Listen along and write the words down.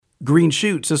Green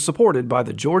Shoots is supported by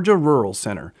the Georgia Rural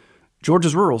Center.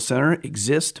 Georgia's Rural Center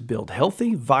exists to build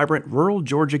healthy, vibrant rural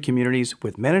Georgia communities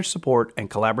with managed support and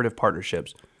collaborative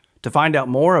partnerships. To find out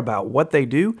more about what they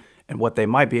do and what they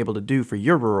might be able to do for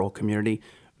your rural community,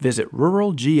 visit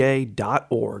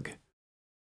ruralga.org.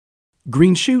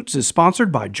 Green Shoots is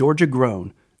sponsored by Georgia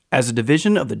Grown. As a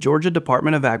division of the Georgia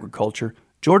Department of Agriculture,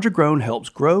 Georgia Grown helps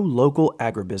grow local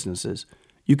agribusinesses.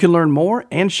 You can learn more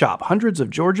and shop hundreds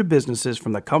of Georgia businesses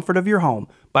from the comfort of your home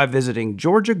by visiting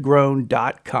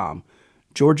georgiagrown.com.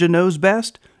 Georgia knows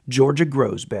best, Georgia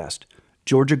grows best.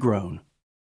 Georgia Grown.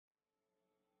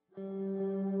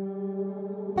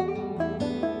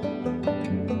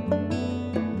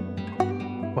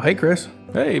 Well, hey, Chris.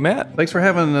 Hey, Matt. Thanks for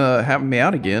having me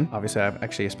out again. Obviously, I've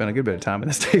actually spent a good bit of time in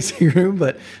this tasting room,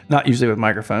 but not usually with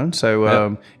microphones.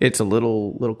 So it's a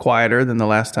little quieter than the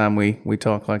last time we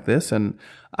talked like this. And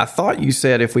I thought you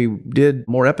said if we did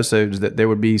more episodes that there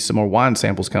would be some more wine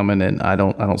samples coming, and I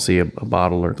don't see a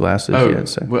bottle or glasses yet.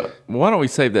 So. Well, why don't we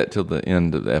save that till the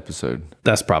end of the episode?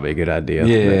 That's probably a good idea.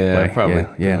 Yeah, probably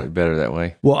better that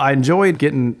way. Well, I enjoyed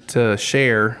getting to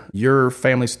share your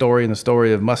family story and the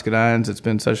story of Muscadines. It's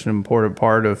been such an important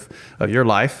part of your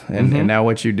life and now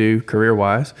what you do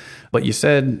career-wise. But you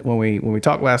said when we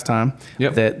talked last time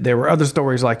that there were other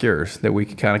stories like yours that we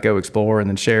could kind of go explore and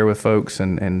then share with folks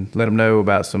and let them know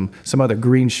about some other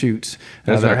green shoots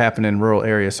that are happening in rural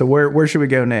areas. So where should we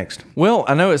go next? Well,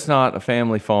 I know it's not a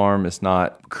family farm. It's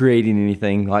not creating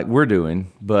anything like we're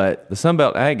doing, but the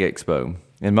Sunbelt Ag Expo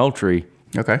in Moultrie,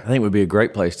 I think would be a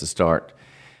great place to start.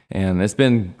 And it's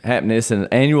been happening. It's an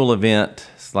annual event.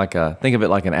 It's like think of it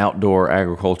like an outdoor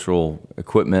agricultural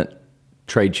equipment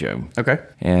trade show. Okay.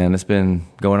 And it's been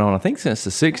going on, I think, since the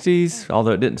 60s,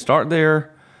 although it didn't start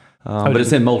there. But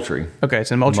it's in Moultrie. Okay,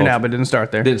 it's in Moultrie now, but it didn't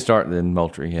start there. Didn't start in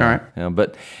Moultrie, yeah. All right.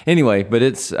 But anyway,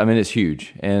 it's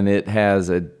huge, and it has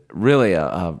a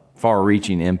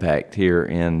far-reaching impact here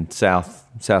in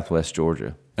southwest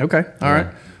Georgia. Okay, all right.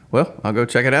 Well, I'll go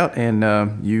check it out,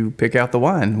 and you pick out the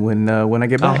wine when I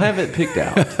get back. I'll have it picked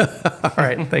out. All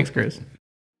right, thanks, Chris.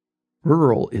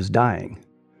 Rural is dying.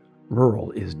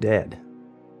 Rural is dead.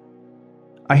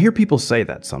 I hear people say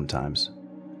that sometimes.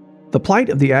 The plight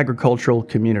of the agricultural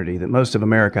community that most of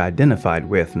America identified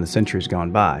with in the centuries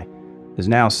gone by is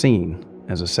now seen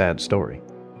as a sad story.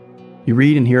 You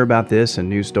read and hear about this in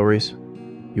news stories.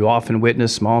 You often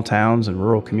witness small towns and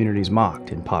rural communities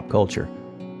mocked in pop culture.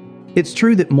 It's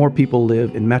true that more people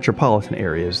live in metropolitan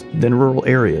areas than rural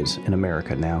areas in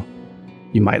America now.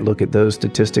 You might look at those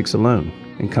statistics alone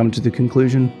and come to the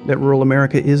conclusion that rural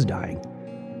America is dying,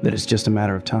 that it's just a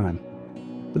matter of time.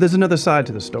 But there's another side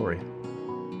to the story.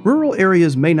 Rural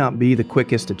areas may not be the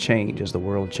quickest to change as the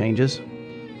world changes.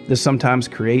 This sometimes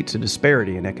creates a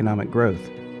disparity in economic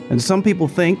growth, and some people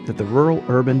think that the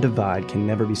rural-urban divide can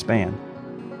never be spanned.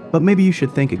 But maybe you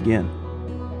should think again.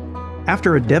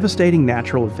 After a devastating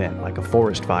natural event like a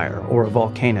forest fire or a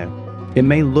volcano, it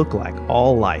may look like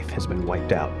all life has been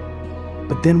wiped out.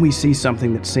 But then we see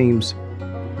something that seems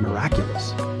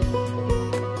miraculous.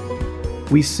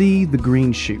 We see the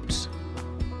green shoots.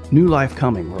 New life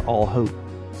coming where all hope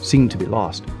seemed to be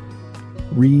lost.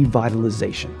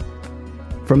 Revitalization.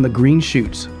 From the green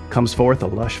shoots comes forth a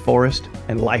lush forest,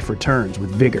 and life returns with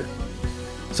vigor.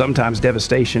 Sometimes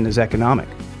devastation is economic,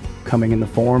 coming in the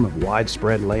form of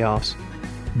widespread layoffs,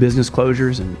 business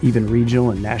closures, and even regional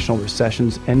and national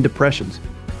recessions and depressions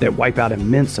that wipe out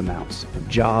immense amounts of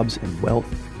jobs and wealth,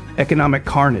 economic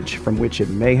carnage from which it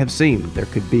may have seemed there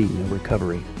could be no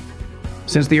recovery.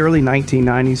 Since the early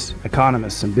 1990s,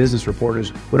 economists and business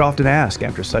reporters would often ask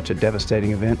after such a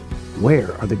devastating event,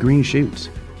 where are the green shoots?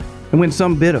 And when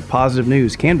some bit of positive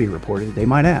news can be reported, they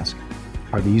might ask,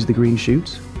 are these the green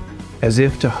shoots? As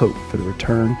if to hope for the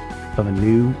return of a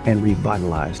new and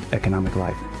revitalized economic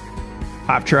life.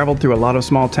 I've traveled through a lot of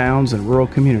small towns and rural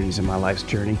communities in my life's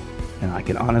journey, and I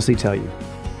can honestly tell you,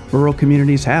 rural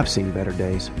communities have seen better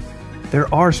days.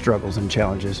 There are struggles and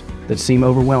challenges that seem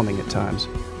overwhelming at times.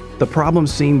 The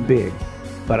problems seem big,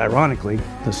 but ironically,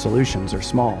 the solutions are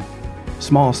small.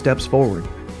 Small steps forward,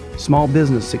 small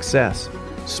business success,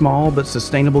 small but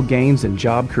sustainable gains in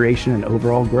job creation and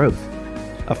overall growth.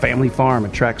 A family farm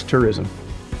attracts tourism.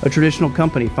 A traditional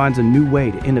company finds a new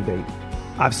way to innovate.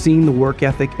 I've seen the work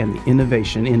ethic and the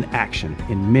innovation in action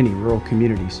in many rural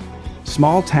communities.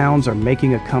 Small towns are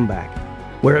making a comeback.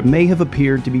 Where it may have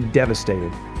appeared to be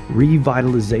devastated,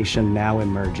 revitalization now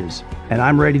emerges, and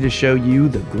I'm ready to show you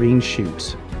the green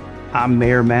shoots. I'm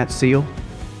Mayor Matt Seal.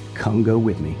 Come go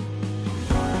with me.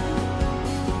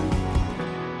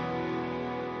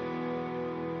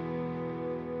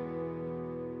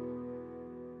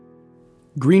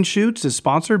 Green Shoots is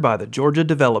sponsored by the Georgia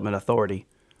Development Authority.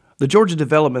 The Georgia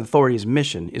Development Authority's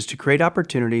mission is to create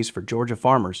opportunities for Georgia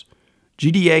farmers.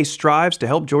 GDA strives to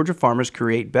help Georgia farmers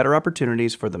create better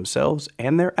opportunities for themselves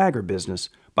and their agribusiness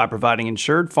by providing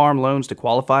insured farm loans to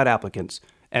qualified applicants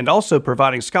and also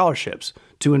providing scholarships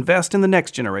to invest in the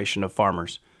next generation of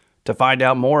farmers. To find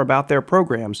out more about their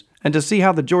programs and to see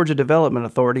how the Georgia Development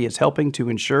Authority is helping to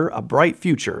ensure a bright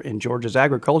future in Georgia's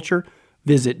agriculture,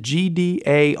 visit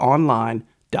gdaonline.com.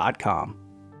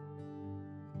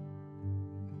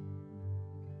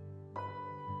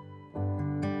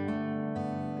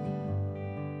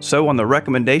 So, on the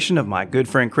recommendation of my good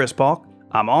friend Chris Paulk,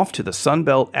 I'm off to the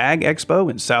Sunbelt Ag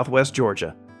Expo in Southwest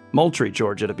Georgia, Moultrie,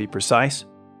 Georgia to be precise.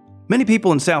 Many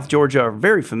people in South Georgia are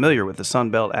very familiar with the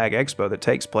Sunbelt Ag Expo that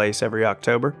takes place every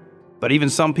October, but even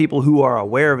some people who are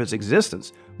aware of its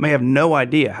existence may have no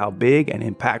idea how big and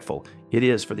impactful it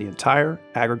is for the entire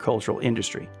agricultural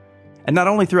industry. And not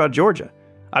only throughout Georgia,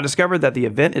 I discovered that the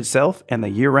event itself and the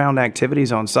year-round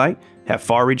activities on site have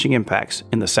far-reaching impacts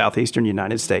in the southeastern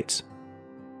United States.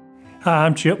 Hi,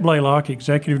 I'm Chip Blaylock,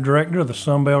 Executive Director of the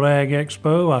Sunbelt Ag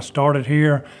Expo. I started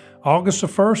here August the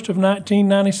 1st of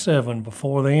 1997.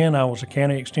 Before then, I was a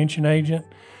county extension agent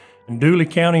in Dooley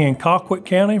County and Colquitt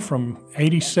County from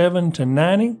 87 to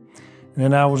 90. And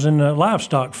then I was in the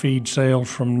livestock feed sales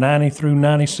from 90 through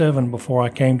 97 before I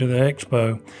came to the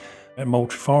expo at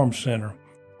Moultrie Farm Center.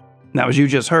 Now, as you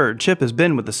just heard, Chip has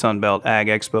been with the Sunbelt Ag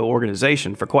Expo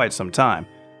organization for quite some time,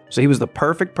 so he was the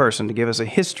perfect person to give us a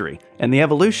history and the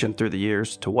evolution through the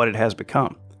years to what it has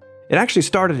become. It actually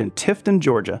started in Tifton,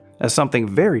 Georgia, as something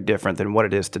very different than what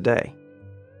it is today.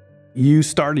 You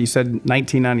said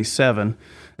 1997,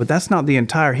 but that's not the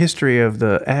entire history of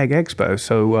the Ag Expo.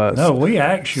 No, we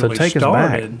actually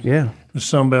started the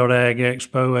Sunbelt Ag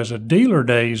Expo as a Dealer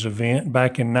Days event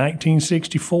back in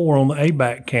 1964 on the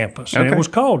ABAC campus. And It was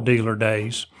called Dealer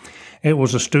Days. It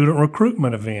was a student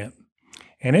recruitment event.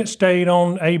 And it stayed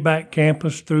on ABAC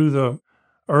campus through the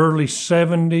early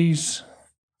 70s.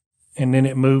 And then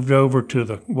it moved over to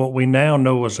what we now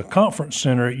know as a conference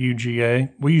center at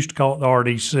UGA. We used to call it the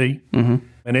RDC. Mm-hmm.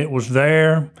 And it was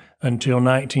there until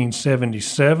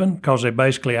 1977 because they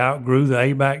basically outgrew the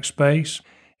ABAC space.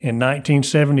 In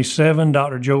 1977,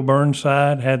 Dr. Joe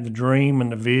Burnside had the dream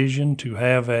and the vision to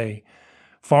have a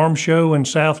farm show in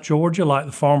South Georgia like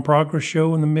the Farm Progress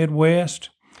Show in the Midwest.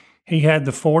 He had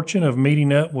the fortune of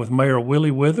meeting up with Mayor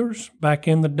Willie Withers back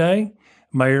in the day,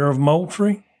 mayor of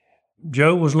Moultrie.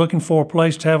 Joe was looking for a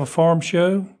place to have a farm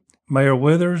show. Mayor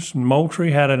Withers and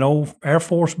Moultrie had an old Air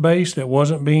Force base that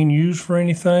wasn't being used for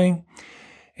anything.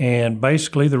 And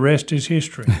basically the rest is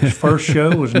history. His first show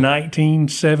was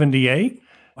 1978.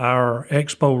 Our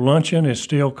expo luncheon is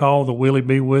still called the Willie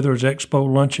B. Withers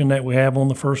Expo Luncheon that we have on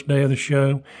the first day of the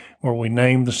show, where we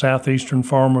named the Southeastern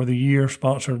Farmer of the Year,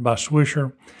 sponsored by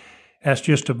Swisher. That's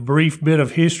just a brief bit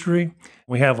of history.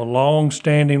 We have a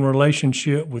long-standing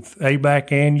relationship with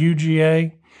ABAC and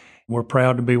UGA. We're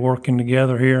proud to be working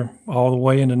together here all the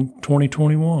way into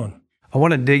 2021. I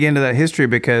want to dig into that history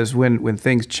because when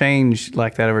things change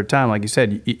like that over time, like you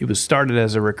said, it was started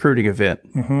as a recruiting event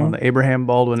on the Abraham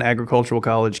Baldwin Agricultural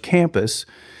College campus.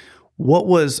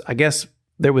 I guess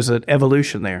there was an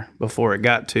evolution there before it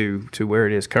got to where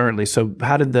it is currently. So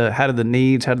how did the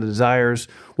needs, how did the desires,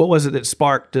 what was it that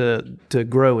sparked to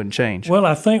grow and change? Well,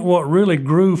 I think what really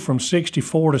grew from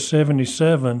 64 to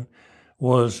 77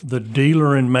 was the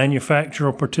dealer and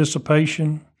manufacturer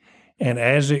participation. And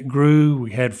as it grew,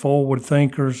 we had forward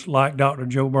thinkers like Dr.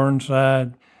 Joe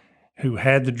Burnside, who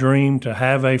had the dream to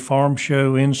have a farm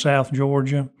show in South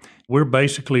Georgia. We're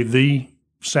basically the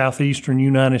Southeastern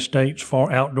United States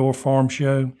outdoor farm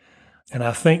show. And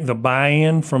I think the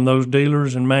buy-in from those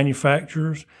dealers and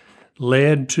manufacturers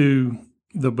led to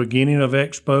the beginning of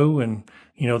Expo. And,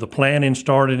 the planning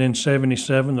started in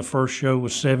 77. The first show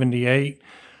was 78.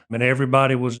 And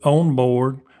everybody was on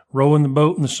board, rowing the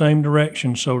boat in the same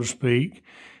direction, so to speak.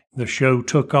 The show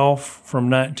took off from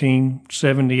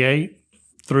 1978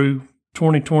 through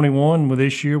 2021. With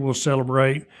this year, we'll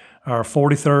celebrate our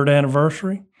 43rd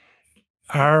anniversary.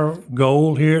 Our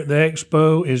goal here at the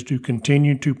Expo is to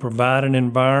continue to provide an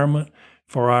environment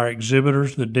for our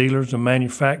exhibitors, the dealers, the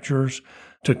manufacturers,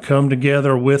 to come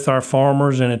together with our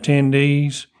farmers and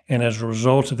attendees. And as a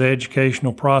result of the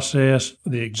educational process,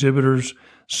 the exhibitors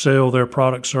sell their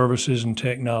product, services, and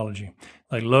technology.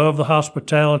 They love the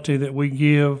hospitality that we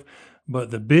give, but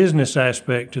the business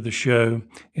aspect of the show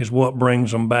is what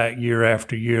brings them back year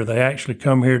after year. They actually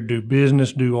come here to do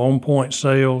business, do on-point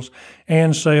sales,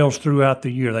 and sales throughout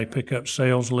the year. They pick up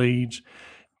sales leads.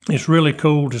 It's really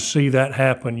cool to see that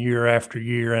happen year after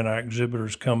year, and our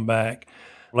exhibitors come back.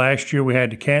 Last year we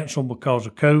had to cancel because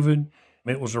of COVID.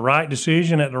 It was the right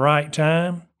decision at the right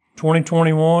time.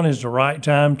 2021 is the right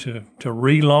time to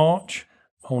relaunch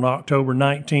on October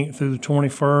 19th through the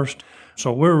 21st.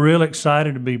 So we're real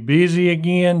excited to be busy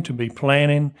again, to be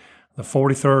planning the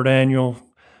 43rd annual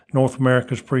North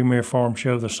America's premier farm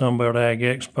show, the Sunbelt Ag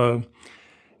Expo.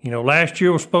 Last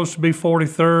year was supposed to be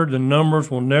 43rd. The numbers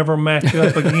will never match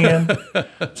up again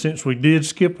since we did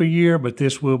skip a year, but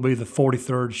this will be the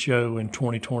 43rd show in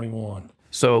 2021.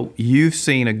 So you've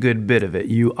seen a good bit of it.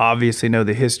 You obviously know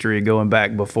the history going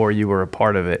back before you were a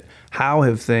part of it. How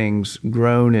have things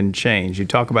grown and changed? You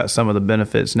talk about some of the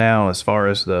benefits now as far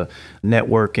as the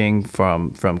networking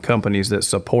from companies that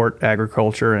support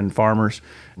agriculture and farmers.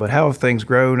 But how have things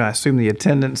grown? I assume the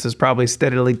attendance has probably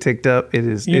steadily ticked up.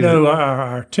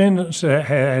 Our attendance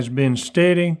has been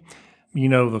steady.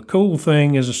 The cool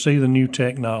thing is to see the new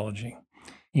technology.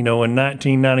 In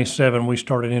 1997, we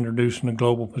started introducing the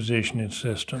global positioning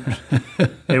systems.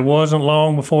 It wasn't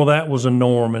long before that was a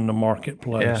norm in the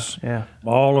marketplace. Yeah.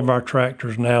 All of our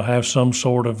tractors now have some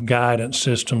sort of guidance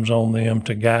systems on them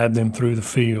to guide them through the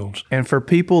fields. And for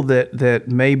people that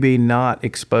may be not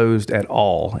exposed at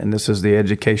all, and this is the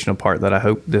educational part that I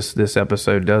hope this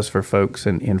episode does for folks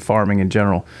in farming in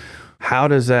general, how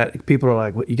does that, people are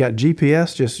like, you got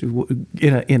GPS just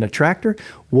in a tractor?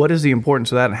 What is the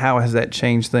importance of that, and how has that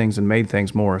changed things and made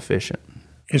things more efficient?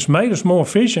 It's made us more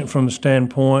efficient from the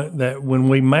standpoint that when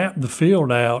we map the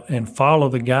field out and follow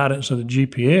the guidance of the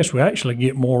GPS, we actually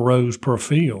get more rows per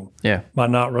field by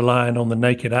not relying on the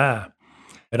naked eye.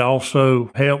 It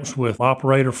also helps with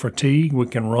operator fatigue. We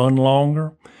can run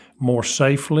longer, more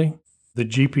safely. The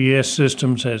GPS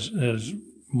systems has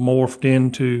morphed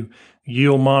into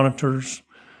yield monitors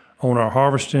on our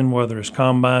harvesting, whether it's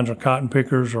combines or cotton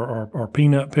pickers or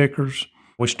peanut pickers.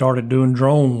 We started doing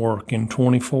drone work in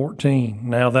 2014.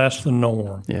 Now that's the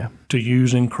norm to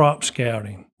use in crop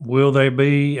scouting. Will there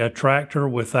be a tractor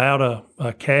without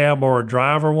a cab or a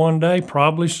driver one day?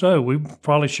 Probably so. We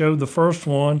probably showed the first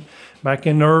one back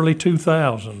in the early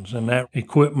 2000s, and that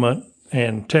equipment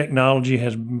and technology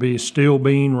has still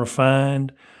being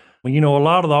refined. A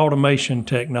lot of the automation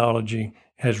technology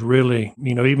has really,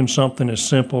 even something as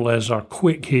simple as our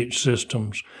quick hitch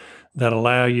systems that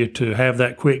allow you to have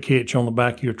that quick hitch on the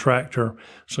back of your tractor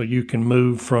so you can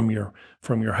move from your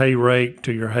hay rake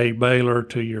to your hay baler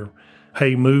to your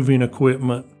hay moving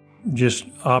equipment, just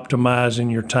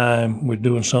optimizing your time with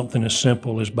doing something as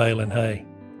simple as baling hay.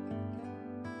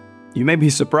 You may be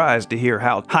surprised to hear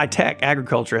how high-tech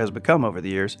agriculture has become over the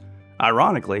years.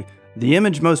 Ironically, the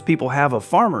image most people have of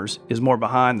farmers is more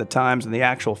behind the times than the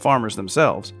actual farmers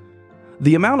themselves.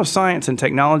 The amount of science and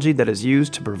technology that is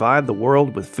used to provide the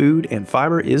world with food and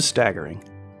fiber is staggering.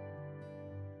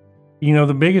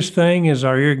 The biggest thing is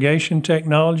our irrigation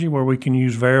technology, where we can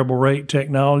use variable rate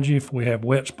technology if we have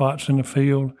wet spots in the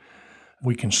field.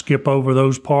 We can skip over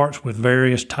those parts with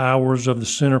various towers of the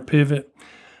center pivot.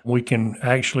 We can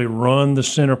actually run the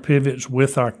center pivots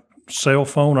with our cell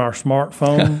phone, our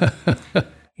smartphone.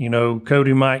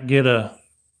 Cody might get a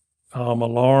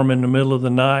alarm in the middle of the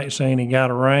night saying he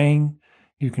got a rain.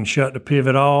 You can shut the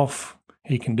pivot off.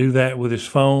 He can do that with his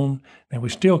phone. And we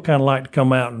still kind of like to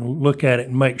come out and look at it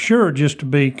and make sure, just to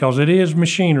be, because it is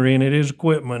machinery and it is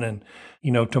equipment, and,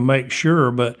 to make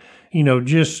sure. But,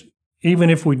 just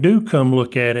even if we do come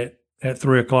look at it at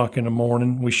 3 o'clock in the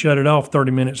morning, we shut it off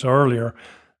 30 minutes earlier,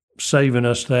 saving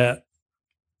us that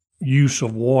use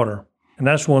of water. And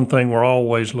that's one thing we're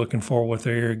always looking for with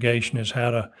our irrigation, is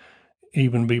how to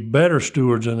even be better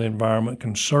stewards of the environment,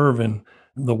 conserving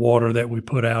the water that we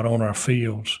put out on our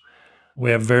fields.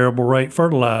 We have variable rate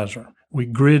fertilizer. We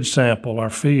grid sample our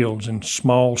fields in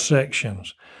small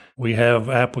sections. We have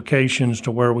applications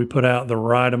to where we put out the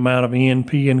right amount of N,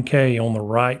 P, and K on the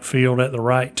right field at the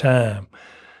right time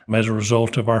as a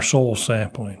result of our soil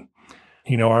sampling.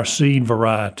 Our seed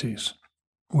varieties.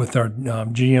 With our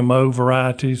GMO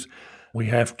varieties, we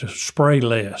have to spray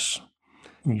less.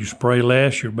 When you spray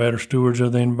less, you're better stewards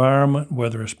of the environment,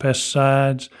 whether it's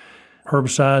pesticides,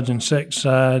 herbicides,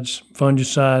 insecticides,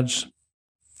 fungicides.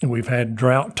 And we've had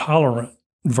drought-tolerant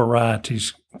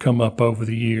varieties come up over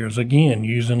the years. Again,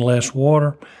 using less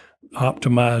water,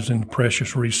 optimizing the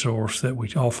precious resource that we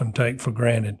often take for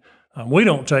granted. We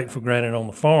don't take for granted on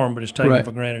the farm, but it's taken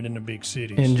for granted in the big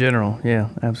cities. In general, yeah,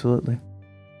 absolutely.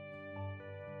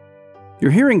 You're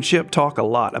hearing Chip talk a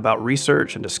lot about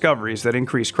research and discoveries that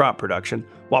increase crop production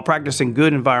while practicing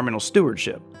good environmental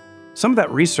stewardship. Some of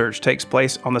that research takes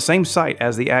place on the same site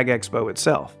as the Ag Expo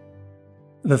itself.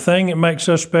 The thing that makes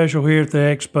us special here at the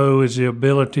Expo is the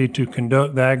ability to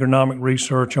conduct the agronomic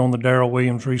research on the Darrell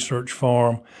Williams Research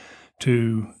Farm,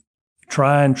 to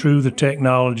try and true the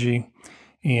technology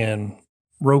in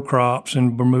row crops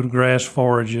and Bermuda grass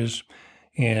forages,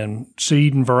 and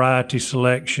seed and variety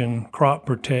selection, crop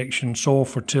protection, soil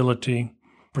fertility,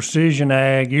 precision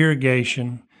ag,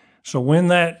 irrigation. So when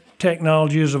that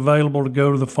technology is available to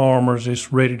go to the farmers,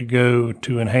 it's ready to go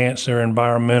to enhance their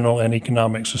environmental and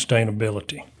economic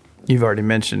sustainability. You've already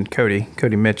mentioned Cody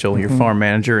Mitchell, your farm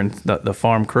manager, and the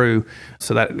farm crew.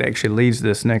 So that actually leads to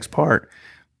this next part.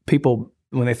 People,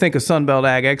 when they think of Sunbelt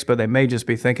Ag Expo, they may just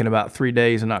be thinking about 3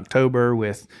 days in October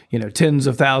with, tens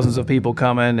of thousands of people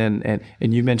coming. And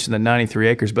you mentioned the 93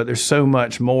 acres, but there's so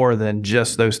much more than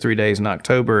just those 3 days in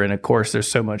October. And of course,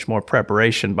 there's so much more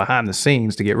preparation behind the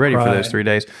scenes to get ready for those 3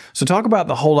 days. So talk about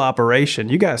the whole operation.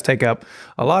 You guys take up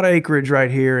a lot of acreage right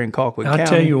here in Colquitt County. I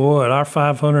tell you what, our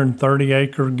 530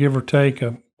 acre, give or take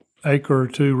a acre or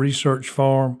two research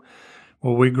farm,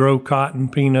 where we grow cotton,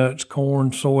 peanuts, corn,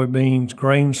 soybeans,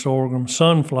 grain sorghum,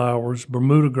 sunflowers,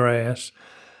 Bermuda grass.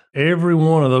 Every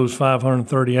one of those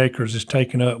 530 acres is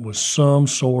taken up with some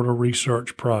sort of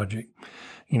research project.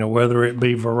 Whether it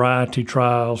be variety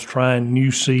trials, trying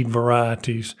new seed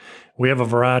varieties. We have a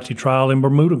variety trial in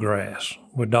Bermuda grass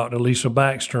with Dr. Lisa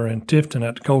Baxter in Tifton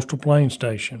at the Coastal Plain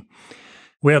Station.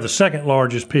 We have the second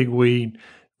largest pigweed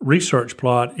research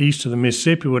plot east of the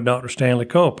Mississippi with Dr. Stanley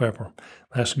Culpepper.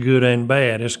 That's good and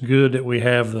bad. It's good that we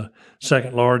have the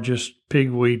second largest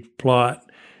pigweed plot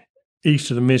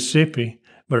east of the Mississippi,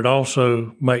 but it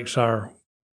also makes our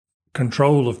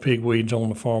control of pigweeds on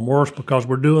the farm worse because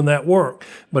we're doing that work.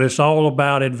 But it's all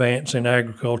about advancing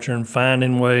agriculture and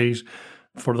finding ways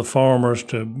for the farmers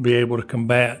to be able to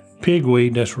combat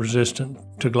pigweed that's resistant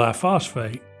to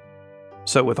glyphosate.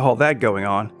 So with all that going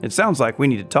on, it sounds like we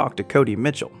need to talk to Cody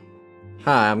Mitchell.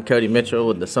 Hi, I'm Cody Mitchell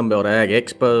with the Sunbelt Ag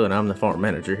Expo, and I'm the farm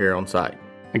manager here on site.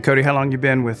 And Cody, how long you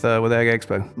been with Ag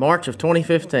Expo? March of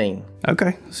 2015.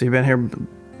 Okay, so you've been here,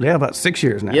 about 6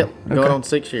 years now. Yep, going on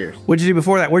 6 years. What'd you do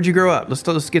before that? Where'd you grow up?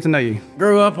 Let's get to know you.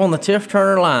 Grew up on the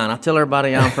Tiff-Turner line. I tell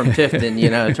everybody I'm from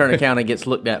Tifton. Turner County gets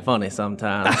looked at funny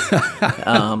sometimes.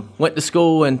 Went to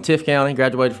school in Tiff County,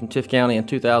 graduated from Tiff County in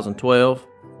 2012.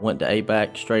 Went to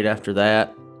ABAC straight after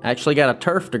that. Actually got a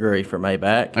turf degree from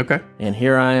ABAC. Okay. And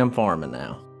here I am farming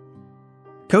now.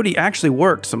 Cody actually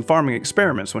worked some farming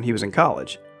experiments when he was in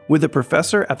college, with a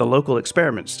professor at the local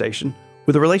experiment station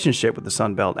with a relationship with the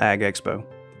Sunbelt Ag Expo.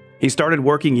 He started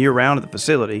working year-round at the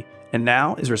facility and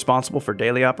now is responsible for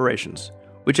daily operations,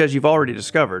 which, as you've already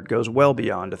discovered, goes well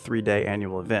beyond a 3-day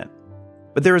annual event.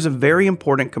 But there is a very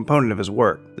important component of his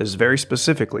work that is very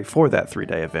specifically for that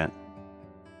 3-day event.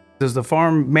 As the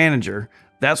farm manager,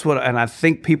 that's what, and I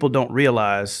think people don't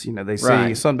realize, they see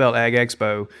Sunbelt Ag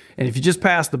Expo, and if you just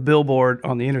pass the billboard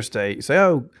on the interstate, you say,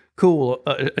 oh, cool,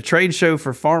 a trade show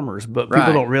for farmers, but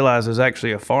people don't realize there's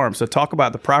actually a farm. So talk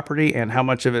about the property and how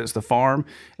much of it's the farm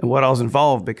and what all's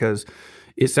involved, because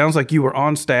it sounds like you were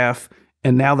on staff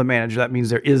and now the manager. That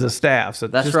means there is a staff. So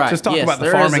that's right. Just talk about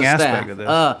the farming aspect of this.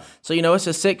 So, it's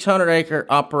a 600-acre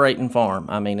operating farm.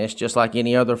 I mean, it's just like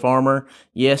any other farmer.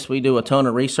 Yes, we do a ton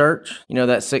of research.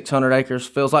 That 600 acres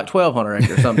feels like 1,200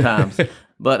 acres sometimes.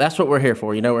 But that's what we're here for.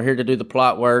 We're here to do the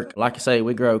plot work. Like I say,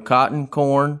 we grow cotton,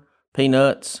 corn,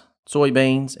 peanuts,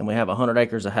 soybeans, and we have 100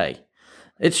 acres of hay.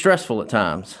 It's stressful at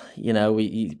times.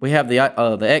 We have the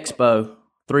expo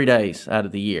 3 days out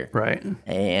of the year. Right.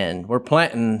 And we're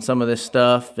planting some of this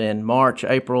stuff in March,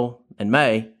 April, and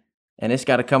May, and it's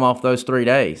got to come off those 3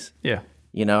 days. Yeah.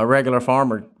 A regular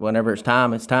farmer, whenever it's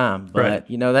time, it's time. But,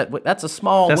 right. That's a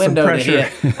small window to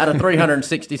hit out of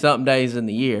 360-something days in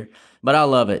the year. But I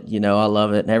love it. I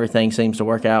love it. And everything seems to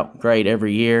work out great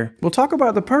every year. We'll talk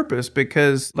about the purpose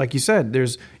because, like you said,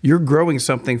 you're growing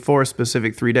something for a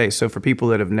specific 3 days. So for people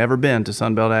that have never been to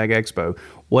Sunbelt Ag Expo,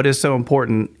 what is so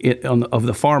important of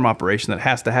the farm operation that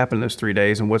has to happen in those 3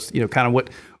 days, and what's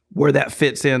where that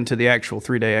fits into the actual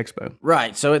 3-day expo?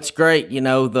 Right. So it's great.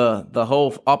 The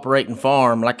whole operating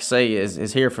farm, like I say,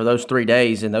 is here for those 3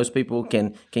 days, and those people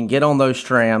can get on those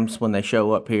trams when they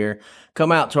show up here,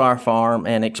 come out to our farm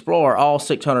and explore all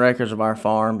 600 acres of our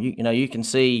farm. You can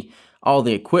see all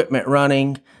the equipment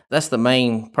running. That's the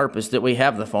main purpose that we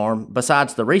have the farm,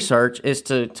 besides the research, is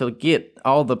to get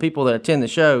all the people that attend the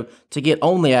show to get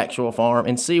on the actual farm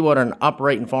and see what an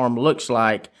operating farm looks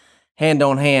like, hand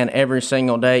on hand every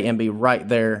single day, and be right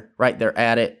there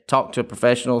at it. Talk to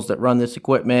professionals that run this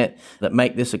equipment, that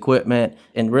make this equipment,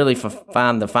 and really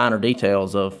find the finer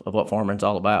details of what farming's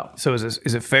all about. So is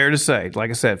it fair to say,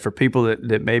 like I said, for people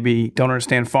that maybe don't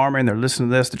understand farming, they're listening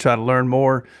to this to try to learn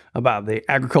more about the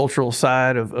agricultural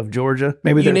side of Georgia?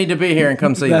 Maybe you need to be here and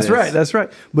come see this. That's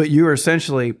right. But you are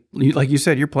essentially, like you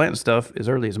said, you're planting stuff as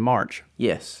early as March.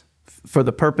 Yes. for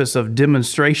the purpose of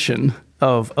demonstration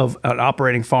of an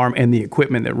operating farm and the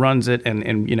equipment that runs it,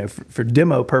 and you know, for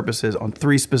demo purposes on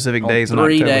 3 specific days in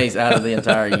October. 3 days out of the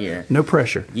entire year. No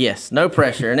pressure. Yes, no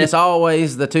pressure. And it's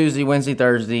always the Tuesday, Wednesday,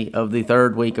 Thursday of the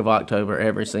 3rd week of October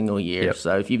every single year. Yep.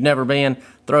 So if you've never been,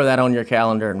 throw that on your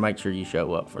calendar and make sure you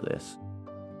show up for this.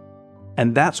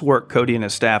 And that's work Cody and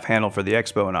his staff handle for the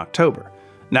expo in October.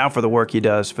 Now for the work he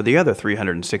does for the other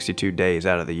 362 days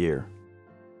out of the year.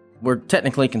 We're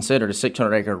technically considered a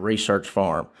 600-acre research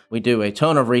farm. We do a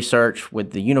ton of research with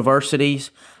the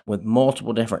universities, with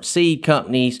multiple different seed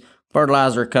companies,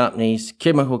 fertilizer companies,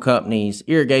 chemical companies,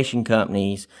 irrigation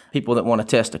companies, people that want to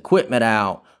test equipment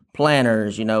out,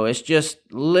 planters. You know, it's just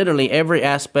literally every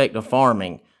aspect of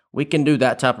farming. We can do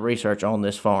that type of research on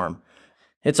this farm.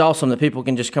 It's awesome that people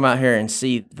can just come out here and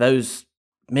see those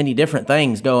many different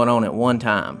things going on at one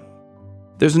time.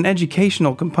 There's an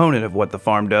educational component of what the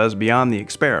farm does beyond the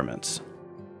experiments.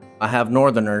 I have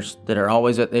northerners that are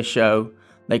always at this show.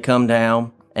 They come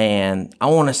down, and I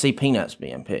want to see peanuts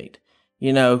being picked.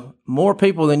 You know, more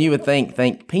people than you would think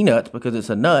peanuts because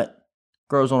it's a nut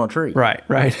grows on a tree. Right.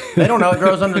 They don't know it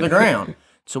grows under the ground.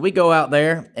 So we go out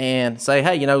there and say,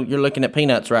 hey, you know, you're looking at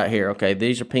peanuts right here. Okay,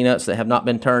 these are peanuts that have not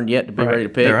been turned yet to be ready to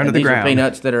pick. They're under the ground. These are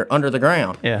peanuts that are under the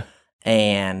ground. Yeah.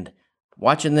 And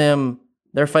watching them,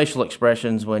 their facial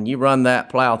expressions when you run that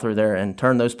plow through there and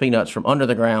turn those peanuts from under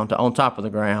the ground to on top of the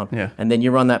ground, and then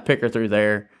you run that picker through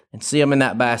there and see them in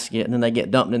that basket, and then they get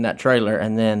dumped in that trailer,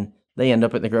 and then they end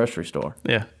up at the grocery store.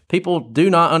 Yeah. People do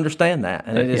not understand that,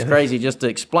 and it is crazy just to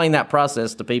explain that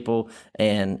process to people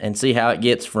and see how it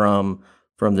gets from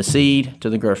the seed to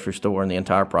the grocery store and the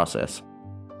entire process.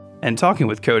 And talking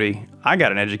with Cody, I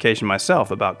got an education myself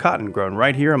about cotton grown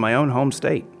right here in my own home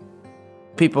state.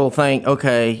 People think,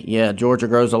 okay, yeah, Georgia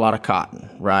grows a lot of cotton,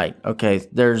 right? Okay,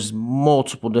 there's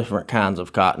multiple different kinds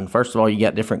of cotton. First of all, you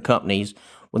got different companies.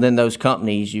 Within those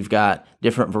companies, you've got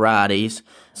different varieties.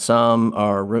 Some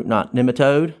are root knot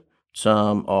nematode.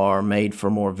 Some are made for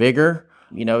more vigor.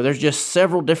 You know, there's just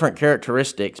several different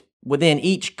characteristics within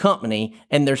each company,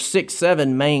 and there's 6,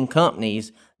 7 main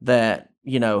companies that,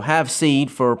 you know, have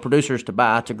seed for producers to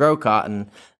buy to grow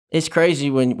cotton. It's crazy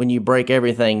when you break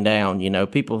everything down. You know,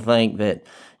 people think that,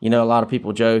 you know, a lot of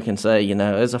people joke and say, you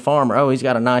know, as a farmer, oh, he's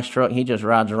got a nice truck, he just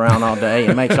rides around all day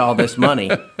and makes all this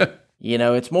money. You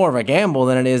know, it's more of a gamble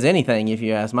than it is anything, if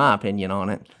you ask my opinion on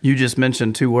it. You just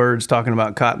mentioned 2 words talking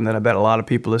about cotton that I bet a lot of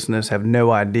people listening to this have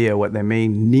no idea what they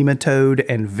mean: nematode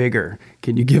and vigor.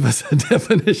 Can you give us a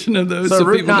definition of those? So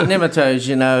root knot nematodes,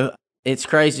 you know, it's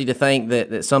crazy to think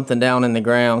that something down in the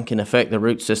ground can affect the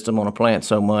root system on a plant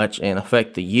so much and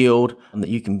affect the yield that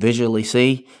you can visually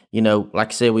see. You know, like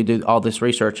I said, we do all this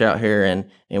research out here,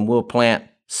 and we'll plant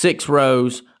 6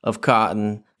 rows of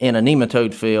cotton in a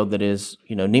nematode field that is,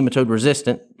 you know, nematode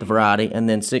resistant, the variety, and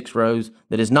then 6 rows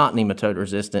that is not nematode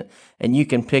resistant. And you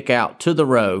can pick out to the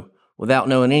row without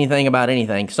knowing anything about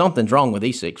anything. Something's wrong with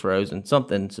these 6 rows, and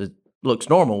something looks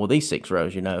normal with these 6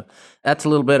 rows, you know. That's a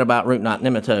little bit about root knot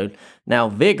nematode. Now,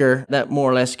 vigor, that more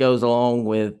or less goes along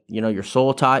with, you know, your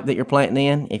soil type that you're planting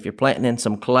in. If you're planting in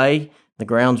some clay, the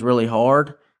ground's really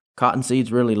hard,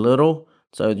 cottonseed's really little,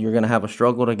 so you're going to have a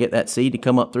struggle to get that seed to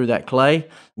come up through that clay.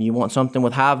 You want something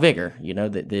with high vigor, you know,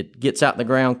 that gets out the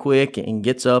ground quick and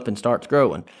gets up and starts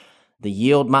growing. The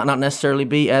yield might not necessarily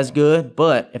be as good,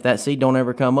 but if that seed don't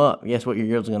ever come up, guess what your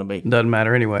yield's going to be? Doesn't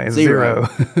matter anyway. Zero.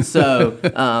 So,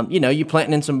 you know, you're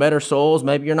planting in some better soils.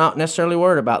 Maybe you're not necessarily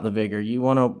worried about the vigor. You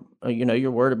want to, you know,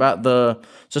 you're worried about the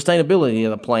sustainability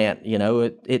of the plant. You know,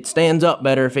 it stands up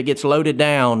better if it gets loaded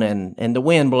down and the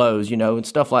wind blows, you know, and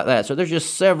stuff like that. So there's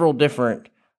just several different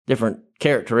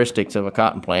characteristics of a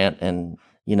cotton plant. And,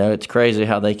 you know, it's crazy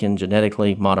how they can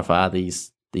genetically modify these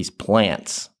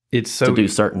plants. To do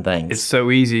certain things. It's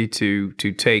so easy to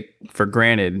take for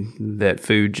granted that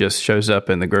food just shows up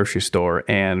in the grocery store,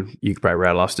 and you could probably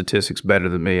rattle off statistics better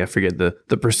than me. I forget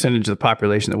the percentage of the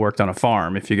population that worked on a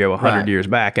farm if you go 100 years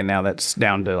back, and now that's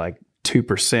down to like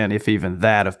 2%, if even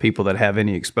that, of people that have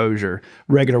any exposure,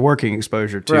 regular working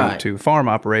exposure to farm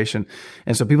operation.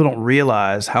 And so people don't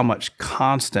realize how much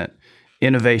constant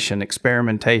innovation,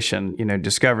 experimentation, you know,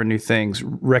 discovering new things,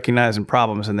 recognizing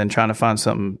problems, and then trying to find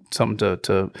something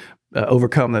to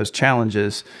overcome those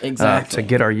challenges. Exactly. To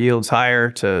get our yields higher,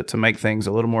 to make things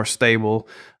a little more stable,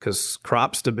 because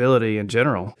crop stability in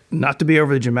general, not to be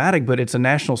overly dramatic, but it's a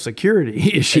national security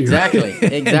issue. Exactly.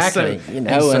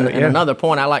 And another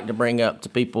point I like to bring up to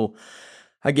people,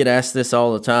 I get asked this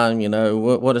all the time, you know,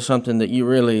 what is something that you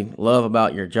really love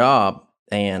about your job?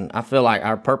 And I feel like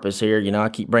our purpose here, you know, I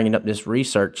keep bringing up this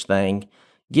research thing.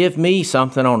 Give me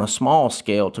something on a small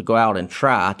scale to go out and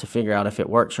try to figure out if it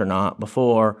works or not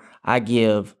before I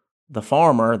give the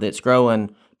farmer that's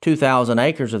growing 2,000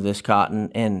 acres of this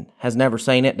cotton and has never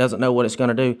seen it, doesn't know what it's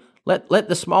going to do. Let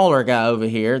the smaller guy over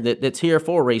here that's here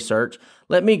for research,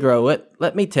 let me grow it,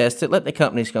 let me test it, let the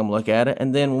companies come look at it,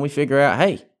 and then when we figure out,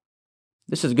 hey,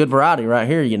 this is a good variety right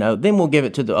here, then we'll give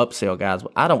it to the upsell guys.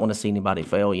 I don't want to see anybody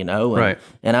fail, and, right.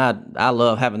 And I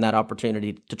love having that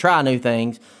opportunity to try new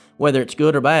things, whether it's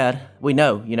good or bad. We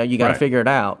know, you got to right. figure it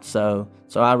out. So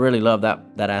I really love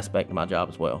that aspect of my job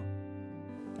as well.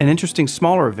 An interesting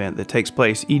smaller event that takes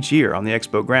place each year on the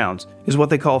expo grounds is what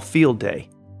they call Field Day.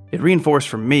 It reinforced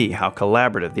for me how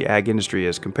collaborative the ag industry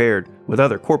is compared with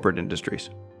other corporate industries.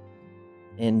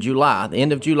 In July, the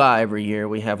end of July every year,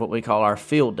 we have what we call our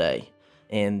Field Day.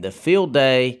 And the Field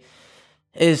Day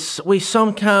we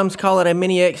sometimes call it a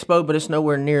mini expo, but it's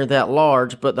nowhere near that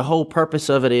large. But the whole purpose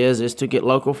of it is to get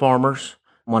local farmers.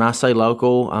 When I say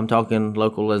local, I'm talking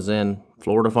local as in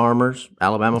Florida farmers,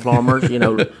 Alabama farmers,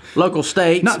 local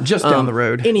states. Not just down the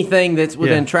road. Anything that's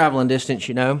within traveling distance,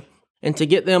 And to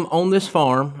get them on this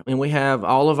farm, and we have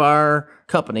all of our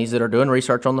companies that are doing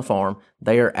research on the farm,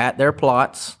 they are at their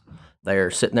plots. They are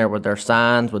sitting there with their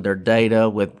signs, with their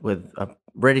data,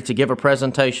 ready to give a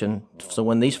presentation. So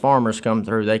when these farmers come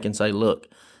through, they can say, look,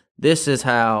 this is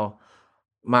how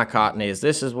my cotton is.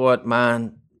 This is what my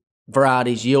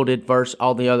varieties yielded versus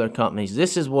all the other companies.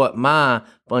 This is what my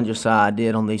fungicide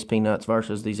did on these peanuts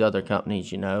versus these other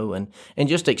companies, and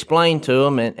just explain to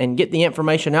them and get the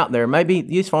information out there. Maybe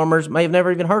these farmers may have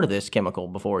never even heard of this chemical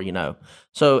before,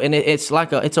 So, and it's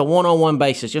like it's a one-on-one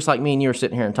basis, just like me and you are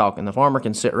sitting here and talking. The farmer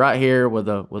can sit right here with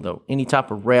any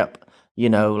type of rep.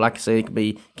 Like I said, it could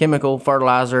be chemical,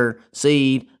 fertilizer,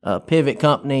 seed, pivot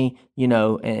company,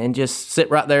 and just sit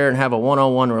right there and have a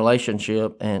one-on-one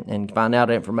relationship and find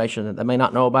out information that they may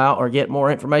not know about or get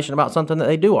more information about something that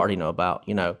they do already know about,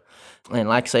 And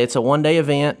like I say, it's a one-day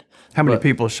event. How many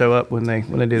people show up when they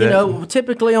do that?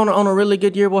 Typically on a really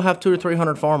good year, we'll have 200 or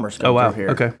 300 farmers come through here.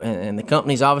 Okay. And the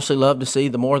companies obviously love to see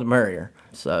the more the merrier.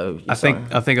 So I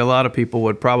think a lot of people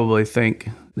would probably think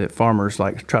that farmers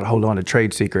try to hold on to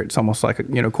trade secrets, almost like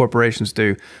corporations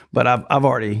do. But I've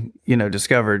already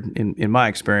discovered in my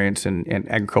experience in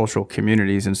agricultural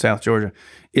communities in South Georgia,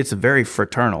 it's very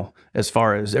fraternal as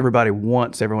far as everybody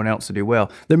wants everyone else to do well.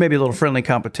 There may be a little friendly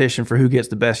competition for who gets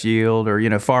the best yield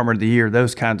or farmer of the year,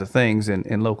 those kinds of things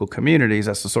in local communities.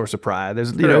 That's a source of pride.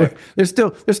 There's there's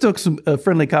still some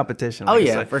friendly competition. Oh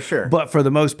yeah, for sure. But for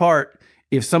the most part,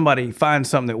 if somebody finds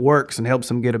something that works and helps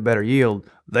them get a better yield,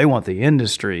 they want the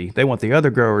industry, they want the other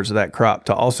growers of that crop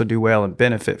to also do well and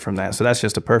benefit from that. So that's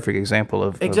just a perfect example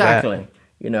of exactly. Of that.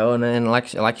 And then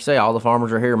like you say, all the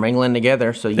farmers are here mingling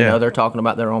together. So they're talking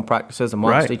about their own practices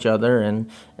amongst each other,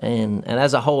 and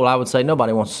as a whole, I would say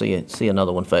nobody wants to see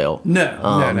another one fail.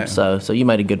 No. So you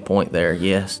made a good point there.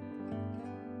 Yes.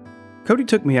 Cody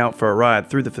took me out for a ride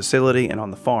through the facility and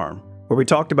on the farm, where we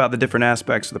talked about the different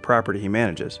aspects of the property he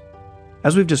manages.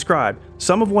 As we've described,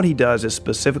 some of what he does is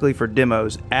specifically for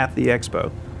demos at the expo,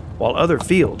 while other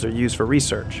fields are used for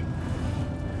research.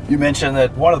 You mentioned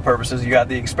that one of the purposes, you got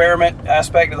the experiment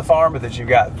aspect of the farm, but that you've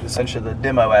got essentially the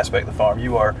demo aspect of the farm.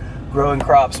 You are growing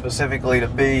crops specifically to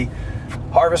be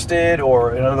harvested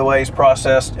or in other ways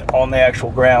processed on the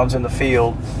actual grounds in the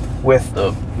field with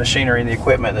the machinery and the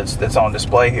equipment that's on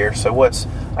display here. So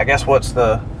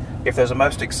if there's a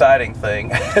most exciting thing,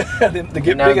 the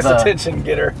biggest attention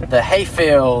getter. The hay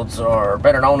fields, or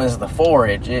better known as the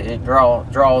forage, it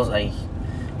draws a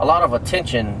lot of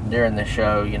attention during the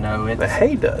show. The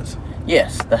hay does.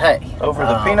 Yes, the hay over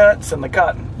the peanuts and the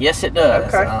cotton. Yes, it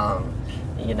does.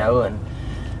 Okay. And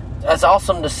that's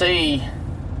awesome to see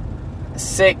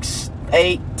 6,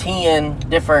 8, 10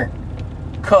 different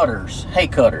hay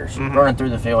cutters running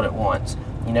through the field at once.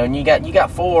 And you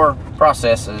got 4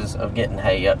 processes of getting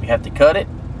hay up. You have to cut it,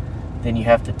 then you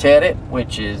have to ted it,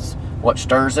 which is what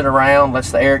stirs it around,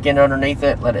 lets the air get underneath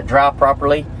it, let it dry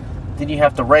properly. Then you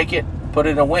have to rake it, put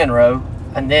it in a windrow,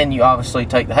 and then you obviously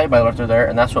take the hay baler through there,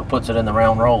 and that's what puts it in the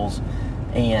round rolls.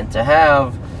 And to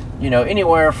have,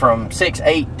 anywhere from 6,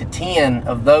 8 to 10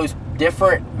 of those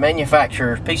different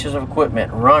manufacturers' pieces of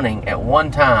equipment running at one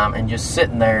time and just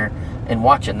sitting there and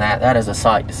watching that is a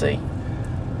sight to see.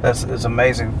 It's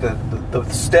amazing the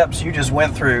steps you just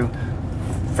went through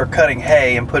for cutting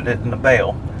hay and putting it in a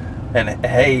bale. And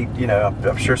hay,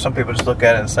 I'm sure some people just look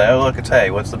at it and say, "Oh, look, it's hay.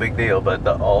 What's the big deal?" But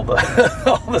all the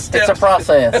steps. It's a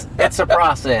process. It's a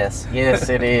process. Yes,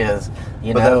 it is.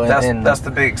 That's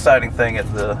the big exciting thing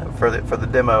for the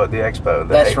demo at the expo.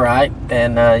 That's right.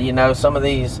 And some of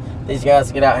these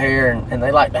guys get out here and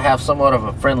they like to have somewhat of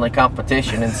a friendly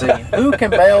competition and see who can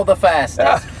bale the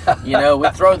fastest. We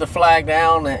throw the flag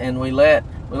down and we let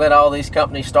we let all these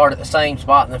companies start at the same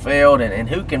spot in the field, and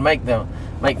who can make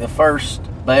the first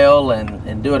bale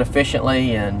and do it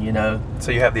efficiently, and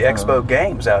So you have the Expo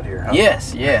Games out here, huh?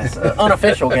 Yes,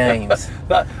 unofficial games.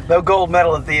 No gold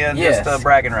medal at the end, yes. Just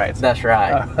bragging rights. That's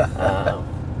right.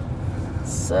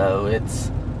 So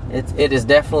it is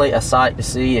definitely a sight to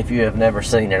see if you have never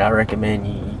seen it. I recommend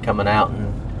you coming out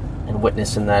and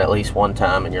witnessing that at least one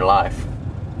time in your life.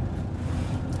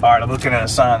 All right, I'm looking at a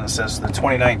sign that says the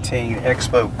 2019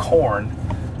 Expo Corn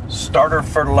Starter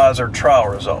Fertilizer Trial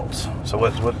Results. So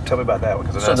what? Tell me about that one,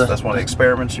 because that's one of the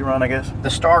experiments you run, I guess. The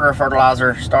starter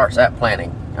fertilizer starts at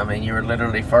planting. I mean, you're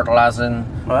literally fertilizing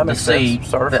the seed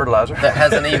fertilizer that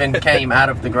hasn't even came out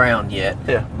of the ground yet.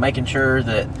 Yeah. Making sure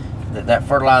that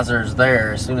fertilizer is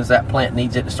there as soon as that plant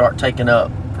needs it to start taking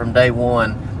up from day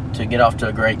one to get off to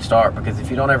a great start. Because if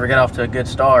you don't ever get off to a good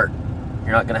start,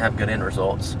 you're not going to have good end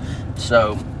results.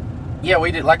 So, yeah,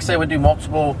 we do. Like I say, we do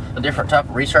multiple different type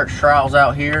of research trials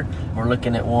out here. We're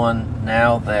looking at one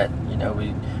now that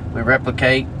we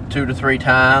replicate 2 to 3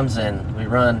 times, and we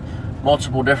run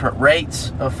multiple different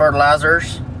rates of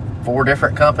fertilizers for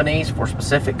different companies, for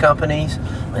specific companies,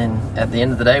 and at the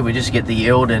end of the day, we just get the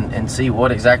yield and see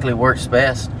what exactly works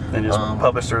best. And just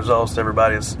publish the results to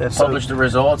everybody. Publish the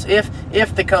results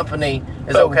if the company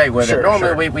is okay with it.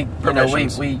 Normally,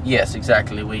 we yes,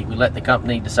 exactly. We let the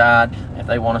company decide if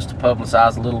they want us to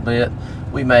publicize a little bit.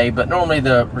 We may, but normally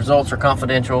the results are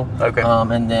confidential. Okay.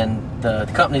 And then the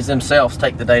companies themselves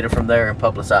take the data from there and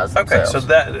publicize themselves.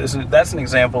 Okay, so that's an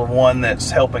example of one that's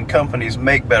helping companies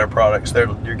make better products.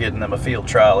 You're getting them a field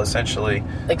trial, essentially.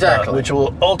 Exactly. Which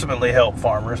will ultimately help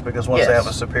farmers, because once they have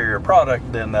a superior product,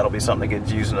 then that'll be something that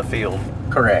gets used in the field.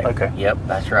 Correct. Okay. Yep,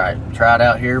 that's right. Try it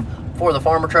out here before the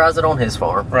farmer tries it on his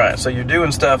farm. Right. So you're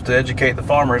doing stuff to educate the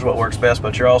farmers what works best,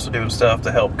 but you're also doing stuff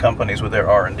to help companies with their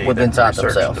R&D. With inside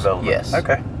research themselves. And development. Yes.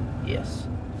 Okay. Yes.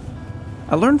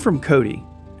 I learned from Cody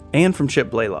and from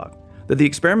Chip Blaylock that the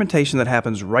experimentation that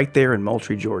happens right there in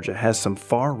Moultrie, Georgia has some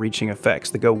far-reaching effects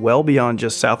that go well beyond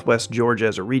just southwest Georgia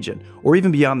as a region, or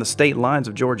even beyond the state lines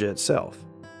of Georgia itself.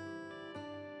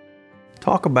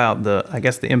 Talk about the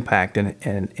impact and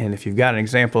if you've got an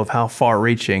example of how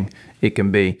far-reaching it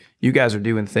can be. You guys are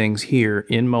doing things here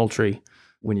in Moultrie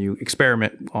when you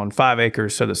experiment on 5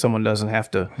 acres so that someone doesn't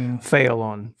have to fail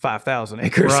on 5,000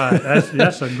 acres. Right.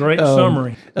 That's a great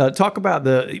summary. Talk about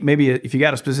maybe if you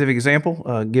got a specific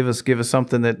example, give us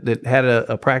something that had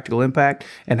a practical impact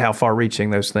and how far-reaching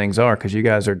those things are, because you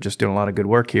guys are just doing a lot of good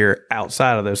work here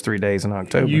outside of those 3 days in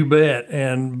October. You bet.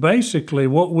 And basically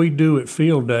what we do at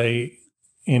Field Day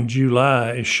in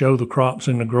July is show the crops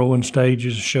in the growing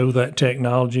stages, show that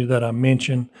technology that I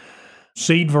mentioned.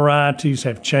 Seed varieties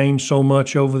have changed so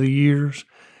much over the years,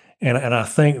 and I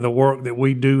think the work that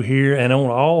we do here and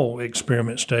on all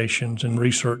experiment stations and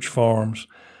research farms,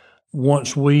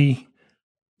 once we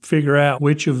figure out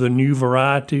which of the new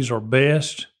varieties are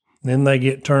best, then they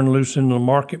get turned loose into the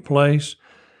marketplace.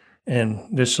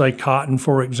 And just say cotton,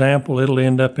 for example, it'll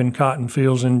end up in cotton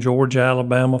fields in Georgia,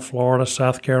 Alabama, Florida,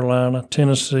 South Carolina,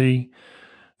 Tennessee,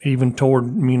 even toward,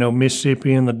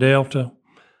 Mississippi and the Delta.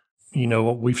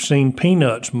 We've seen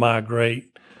peanuts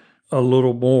migrate a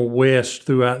little more west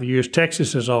throughout the years.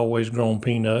 Texas has always grown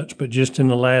peanuts, but just in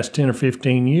the last 10 or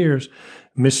 15 years,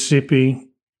 Mississippi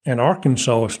and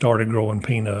Arkansas have started growing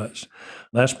peanuts.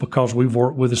 That's because we've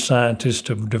worked with the scientists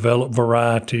to develop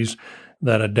varieties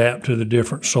that adapt to the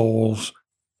different soils,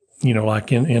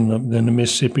 like in the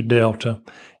Mississippi Delta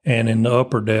and in the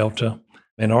upper Delta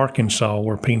in Arkansas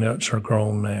where peanuts are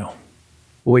grown now.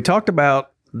 Well, we talked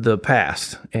about the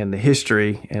past and the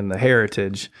history and the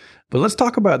heritage, but let's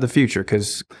talk about the future,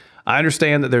 because I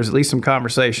understand that there's at least some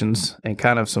conversations and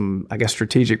kind of some,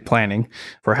 strategic planning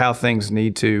for how things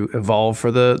need to evolve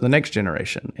for the next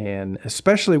generation. And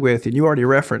especially and you already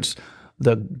referenced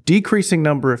the decreasing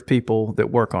number of people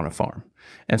that work on a farm.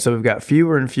 And so we've got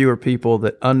fewer and fewer people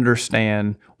that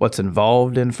understand what's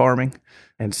involved in farming.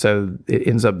 And so it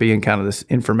ends up being kind of this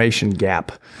information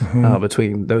gap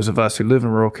between those of us who live in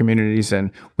rural communities,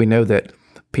 and we know that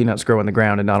peanuts grow in the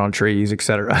ground and not on trees, et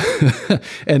cetera.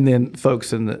 And then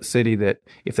folks in the city that,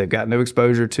 if they've got no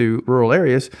exposure to rural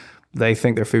areas, they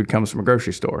think their food comes from a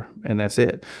grocery store, and that's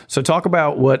it. So talk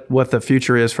about what the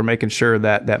future is for making sure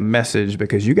that message,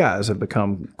 because you guys have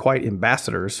become quite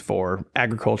ambassadors for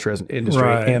agriculture as an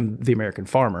industry and the American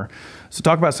farmer. So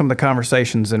talk about some of the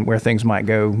conversations and where things might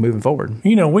go moving forward.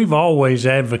 We've always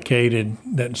advocated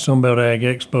that Sunbelt Ag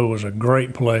Expo is a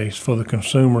great place for the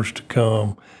consumers to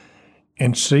come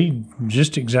and see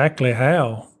just exactly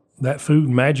how that food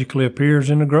magically appears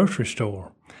in the grocery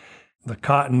store. The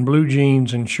cotton blue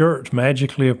jeans and shirts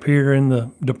magically appear in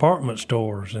the department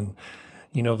stores. And,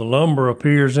 The lumber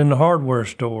appears in the hardware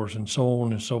stores and so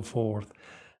on and so forth.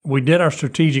 We did our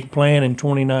strategic plan in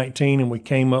 2019, and we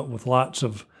came up with lots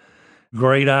of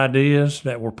great ideas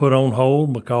that were put on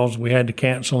hold because we had to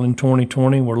cancel in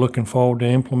 2020. We're looking forward to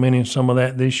implementing some of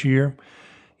that this year.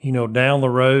 Down the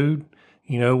road,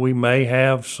 we may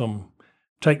have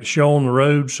take the show on the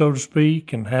road, so to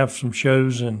speak, and have some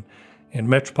shows in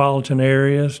metropolitan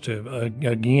areas to,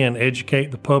 again,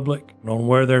 educate the public on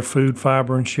where their food,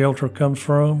 fiber, and shelter comes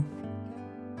from.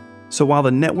 So while the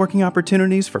networking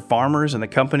opportunities for farmers and the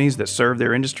companies that serve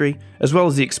their industry, as well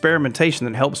as the experimentation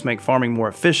that helps make farming more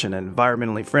efficient and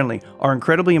environmentally friendly, are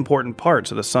incredibly important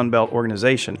parts of the Sunbelt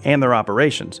organization and their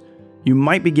operations, you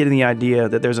might be getting the idea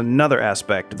that there's another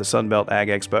aspect of the Sunbelt Ag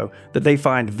Expo that they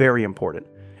find very important,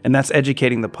 and that's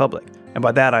educating the public. And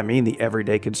by that I mean the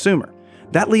everyday consumer.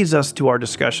 That leads us to our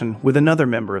discussion with another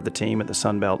member of the team at the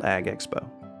Sunbelt Ag Expo.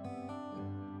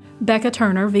 Becca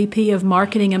Turner, VP of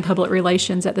Marketing and Public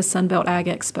Relations at the Sunbelt Ag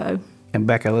Expo. And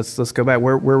Becca, let's go back.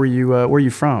 Where were you? Where are you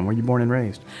from? Were you born and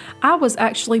raised? I was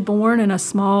actually born in a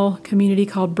small community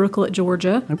called Brooklet,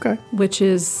 Georgia. Okay. Which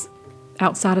is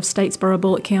outside of Statesboro,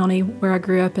 Bullitt County, where I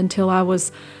grew up until I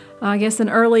was, in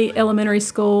early elementary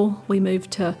school. We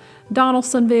moved to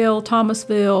Donaldsonville,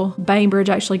 Thomasville, Bainbridge.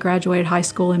 I actually graduated high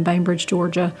school in Bainbridge,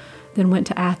 Georgia, then went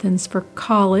to Athens for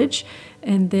college,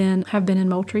 and then have been in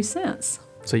Moultrie since.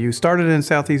 So you started in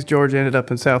Southeast Georgia, ended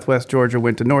up in Southwest Georgia,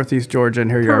 went to Northeast Georgia,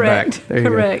 and here you are back. There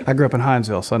Correct. You go. I grew up in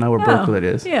Hinesville, so I know where Brooklet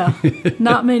is. Yeah.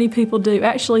 Not many people do.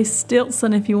 Actually,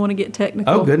 Stilson, if you want to get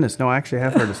technical. Oh, goodness. No, I actually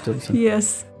have heard of Stilson.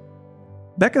 Yes.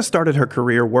 Becca started her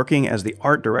career working as the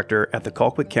art director at the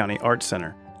Colquitt County Art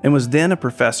Center and was then a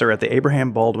professor at the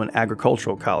Abraham Baldwin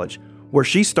Agricultural College, where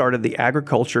she started the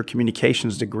Agriculture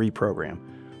Communications degree program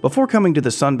before coming to the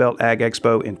Sunbelt Ag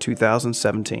Expo in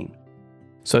 2017.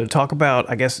 So to talk about,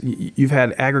 I guess you've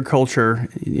had agriculture,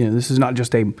 this is not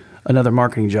just another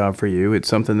marketing job for you. It's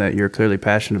something that you're clearly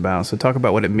passionate about. So talk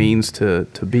about what it means to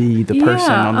be the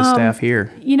person on the staff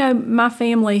here. My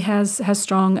family has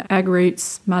strong ag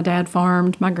roots. My dad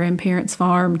farmed, my grandparents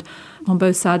farmed on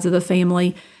both sides of the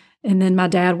family. And then my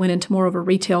dad went into more of a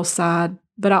retail side.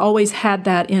 But I always had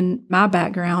that in my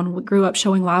background. We grew up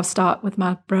showing livestock with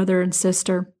my brother and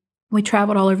sister. We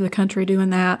traveled all over the country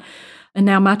doing that. And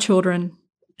now my children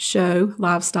show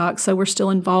livestock, so we're still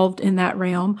involved in that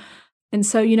realm. And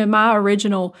so, my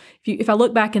original, if I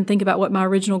look back and think about what my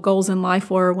original goals in life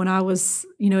were when I was,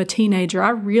 a teenager, I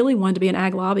really wanted to be an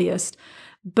ag lobbyist,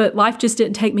 but life just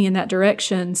didn't take me in that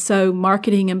direction. So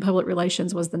marketing and public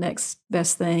relations was the next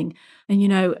best thing. And,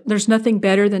 there's nothing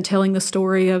better than telling the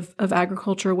story of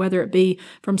agriculture, whether it be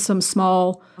from some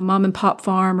small mom and pop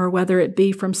farm or whether it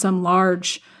be from some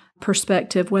large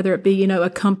perspective, whether it be, a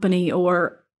company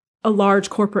or a large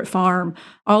corporate farm.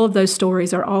 All of those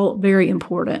stories are all very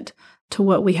important to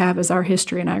what we have as our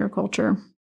history in agriculture.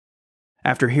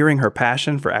 After hearing her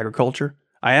passion for agriculture,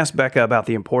 I asked Becca about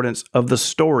the importance of the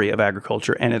story of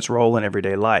agriculture and its role in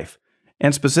everyday life,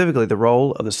 and specifically the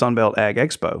role of the Sunbelt Ag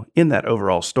Expo in that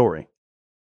overall story.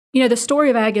 The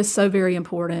story of ag is so very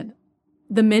important.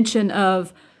 The mention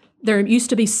of there used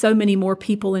to be so many more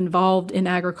people involved in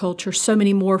agriculture, so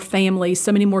many more families,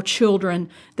 so many more children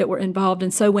that were involved.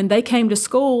 And so when they came to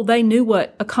school, they knew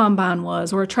what a combine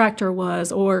was or a tractor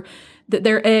was, or that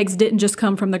their eggs didn't just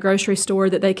come from the grocery store,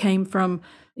 that they came from,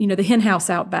 the hen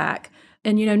house out back.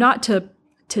 And, not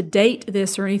to date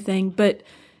this or anything, but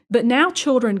now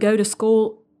children go to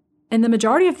school, and the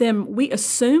majority of them, we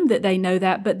assume that they know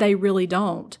that, but they really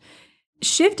don't.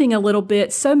 Shifting a little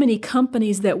bit, so many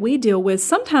companies that we deal with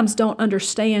sometimes don't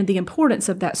understand the importance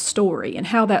of that story and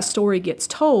how that story gets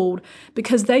told,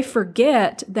 because they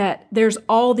forget that there's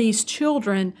all these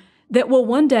children that will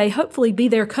one day hopefully be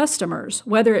their customers,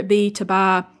 whether it be to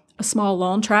buy a small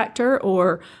lawn tractor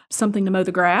or something to mow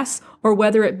the grass, or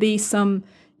whether it be some,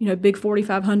 big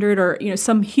 4,500 or,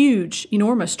 some huge,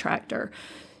 enormous tractor.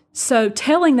 So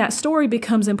telling that story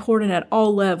becomes important at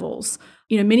all levels.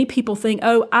 Many people think,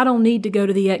 oh, I don't need to go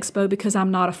to the expo because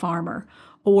I'm not a farmer,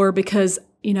 or because,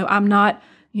 I'm not,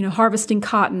 harvesting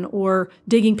cotton or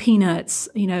digging peanuts.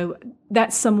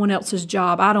 That's someone else's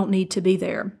job. I don't need to be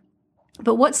there.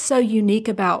 But what's so unique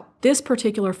about this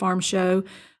particular farm show,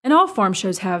 and all farm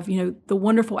shows have, the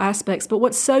wonderful aspects, but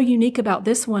what's so unique about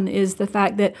this one is the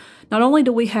fact that not only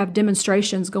do we have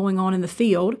demonstrations going on in the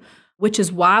field, which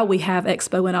is why we have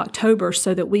Expo in October,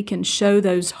 so that we can show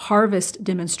those harvest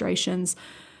demonstrations.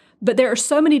 But there are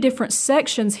so many different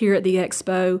sections here at the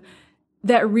Expo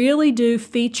that really do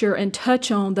feature and touch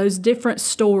on those different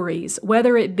stories,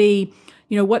 whether it be,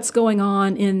 what's going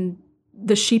on in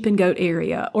the sheep and goat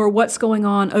area, or what's going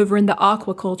on over in the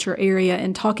aquaculture area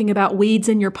and talking about weeds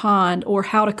in your pond, or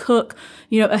how to cook,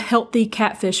 a healthy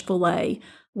catfish fillet,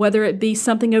 whether it be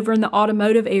something over in the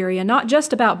automotive area, not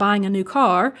just about buying a new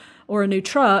car or a new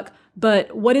truck,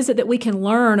 but what is it that we can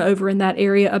learn over in that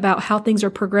area about how things are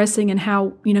progressing and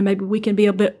how, maybe we can be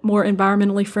a bit more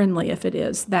environmentally friendly if it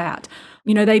is that.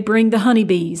 They bring the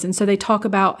honeybees, and so they talk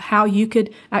about how you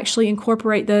could actually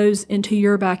incorporate those into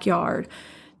your backyard.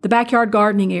 The backyard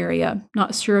gardening area,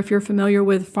 not sure if you're familiar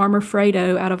with Farmer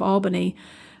Fredo out of Albany,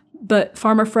 but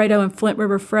Farmer Fredo and Flint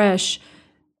River Fresh,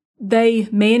 they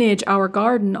manage our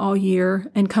garden all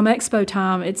year, and come expo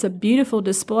time, it's a beautiful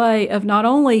display of not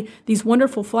only these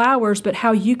wonderful flowers, but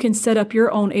how you can set up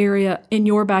your own area in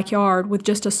your backyard with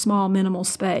just a small, minimal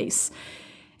space.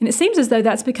 And it seems as though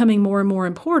that's becoming more and more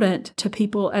important to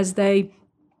people as they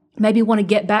maybe want to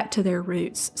get back to their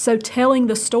roots. So telling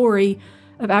the story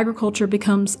of agriculture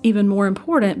becomes even more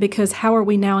important, because how are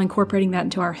we now incorporating that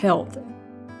into our health?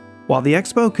 While the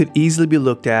expo could easily be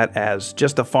looked at as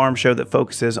just a farm show that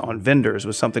focuses on vendors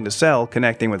with something to sell,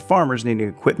 connecting with farmers needing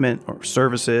equipment or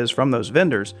services from those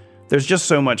vendors, there's just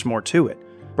so much more to it.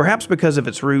 Perhaps because of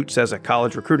its roots as a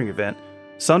college recruiting event,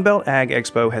 Sunbelt Ag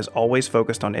Expo has always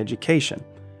focused on education,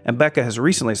 and Becca has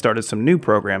recently started some new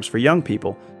programs for young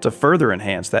people to further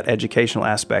enhance that educational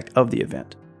aspect of the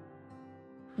event.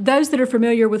 Those that are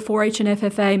familiar with 4-H and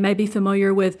FFA may be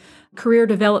familiar with career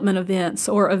development events,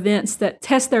 or events that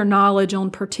test their knowledge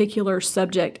on particular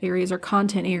subject areas or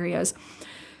content areas.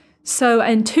 So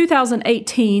in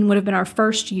 2018 would have been our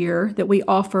first year that we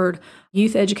offered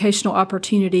youth educational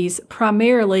opportunities,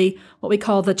 primarily what we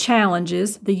call the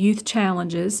challenges, the youth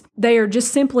challenges. They are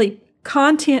just simply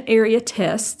content area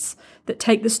tests that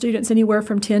take the students anywhere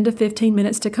from 10 to 15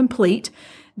 minutes to complete.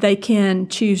 They can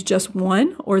choose just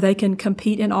one, or they can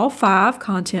compete in all 5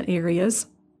 content areas: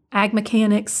 ag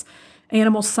mechanics,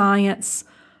 animal science,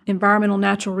 environmental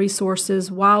natural resources,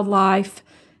 wildlife,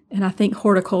 and I think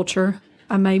horticulture.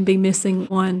 I may be missing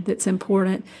one that's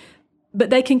important. But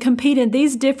they can compete in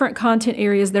these different content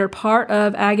areas that are part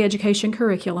of ag education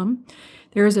curriculum.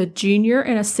 There is a junior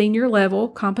and a senior level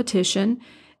competition.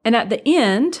 And at the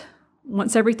end,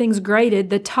 once everything's graded,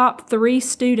 the top 3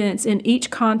 students in each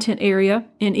content area,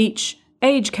 in each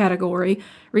age category,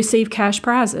 receive cash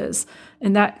prizes.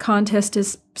 And that contest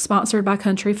is sponsored by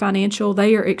Country Financial.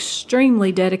 They are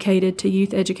extremely dedicated to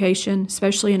youth education,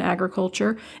 especially in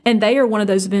agriculture. And they are one of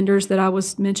those vendors that I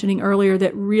was mentioning earlier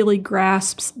that really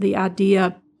grasps the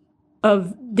idea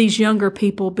of these younger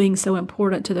people being so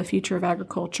important to the future of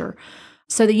agriculture.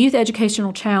 So the youth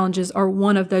educational challenges are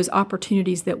one of those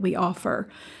opportunities that we offer.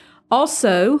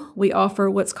 Also, we offer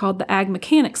what's called the Ag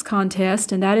Mechanics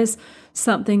Contest, and that is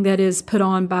something that is put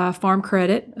on by Farm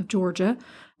Credit of Georgia.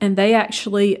 And they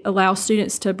actually allow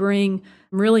students to bring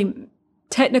really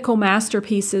technical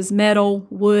masterpieces, metal,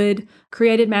 wood,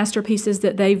 created masterpieces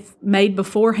that they've made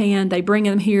beforehand. They bring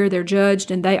them here, they're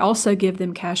judged, and they also give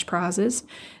them cash prizes.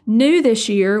 New this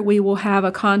year, we will have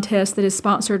a contest that is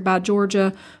sponsored by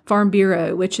Georgia Farm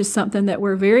Bureau, which is something that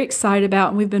we're very excited about,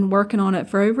 and we've been working on it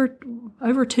for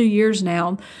over 2 years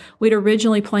now. We'd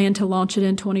originally planned to launch it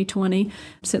in 2020.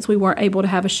 Since we weren't able to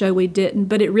have a show, we didn't,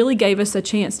 but it really gave us a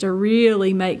chance to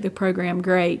really make the program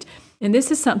great. And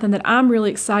this is something that I'm really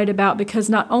excited about, because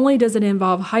not only does it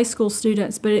involve high school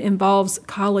students, but it involves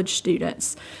college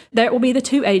students. That will be the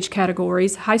 2 age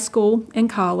categories, high school and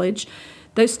college.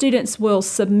 Those students will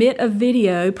submit a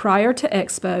video prior to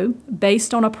Expo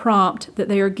based on a prompt that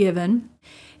they are given.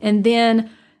 And then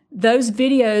those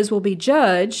videos will be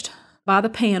judged by the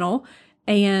panel,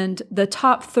 and the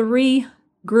top 3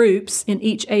 groups in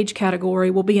each age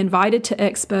category will be invited to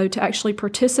Expo to actually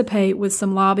participate with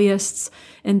some lobbyists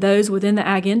and those within the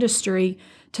ag industry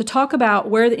to talk about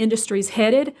where the industry is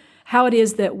headed, how it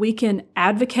is that we can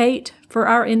advocate for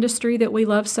our industry that we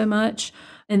love so much,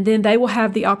 and then they will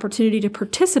have the opportunity to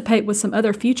participate with some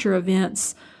other future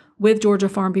events with Georgia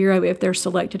Farm Bureau if they're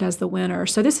selected as the winner.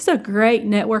 So this is a great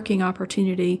networking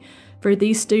opportunity for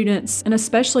these students, and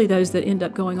especially those that end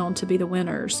up going on to be the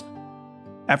winners.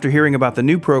 After hearing about the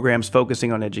new programs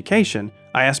focusing on education,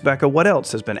 I asked Becca what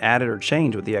else has been added or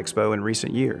changed with the Expo in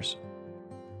recent years.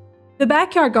 The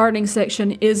backyard gardening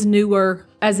section is newer,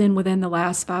 as in within the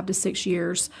last 5 to 6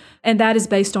 years, and that is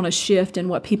based on a shift in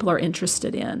what people are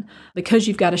interested in. Because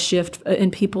you've got a shift in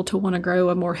people to want to grow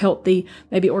a more healthy,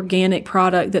 maybe organic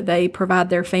product that they provide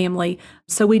their family.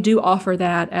 So we do offer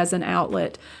that as an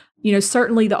outlet.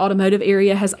 Certainly the automotive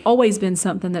area has always been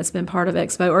something that's been part of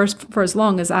Expo, or for as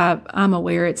long as I'm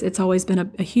aware, it's always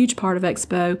been a huge part of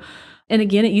Expo. And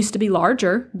again, it used to be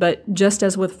larger, but just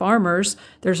as with farmers,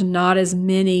 there's not as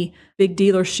many big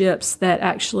dealerships that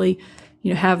actually,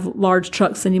 have large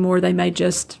trucks anymore. They may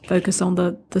just focus on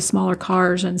the smaller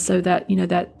cars. And so that,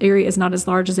 that area is not as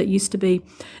large as it used to be.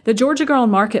 The Georgia Grown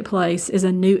Marketplace is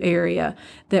a new area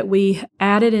that we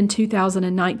added in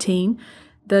 2019.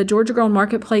 The Georgia Grown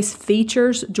Marketplace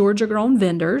features Georgia grown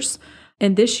vendors.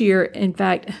 And this year, in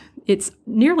fact, it's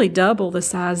nearly double the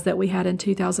size that we had in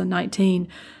 2019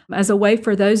 as a way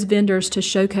for those vendors to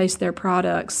showcase their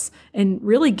products and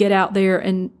really get out there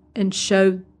and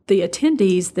show the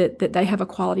attendees that they have a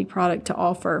quality product to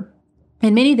offer.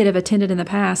 And many that have attended in the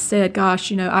past said,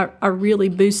 gosh, I really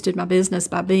boosted my business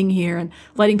by being here and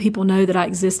letting people know that I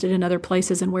existed in other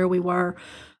places and where we were.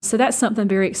 So that's something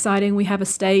very exciting. We have a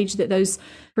stage that those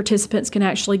participants can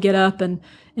actually get up and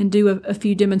do a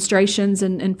few demonstrations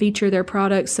and feature their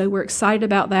products. So we're excited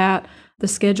about that. The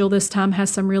schedule this time has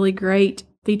some really great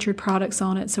featured products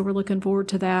on it. So we're looking forward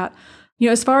to that.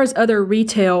 As far as other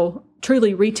retail,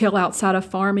 truly retail outside of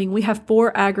farming, we have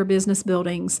 4 agribusiness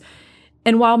buildings.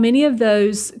 And while many of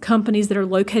those companies that are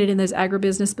located in those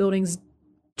agribusiness buildings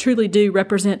truly do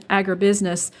represent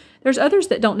agribusiness, there's others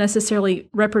that don't necessarily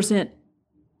represent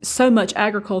so much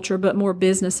agriculture, but more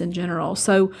business in general.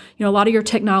 So, a lot of your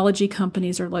technology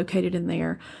companies are located in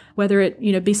there, whether it,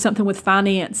 be something with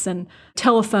finance and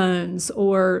telephones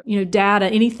or, data,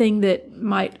 anything that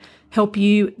might help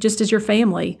you just as your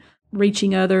family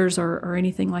reaching others or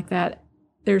anything like that.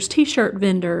 There's T-shirt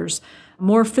vendors,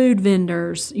 more food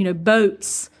vendors,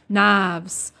 boats,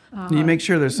 knives. You make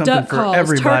sure there's something for calls,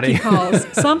 everybody. Turkey calls,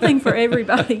 something for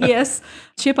everybody. Yes.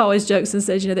 Chip always jokes and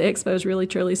says, the expo is really,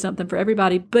 truly something for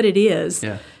everybody, but it is.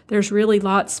 Yeah. There's really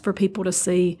lots for people to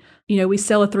see. We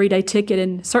sell a 3-day ticket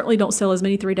and certainly don't sell as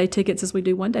many 3-day tickets as we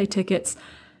do 1-day tickets.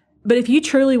 But if you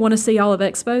truly want to see all of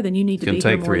Expo, then you need to be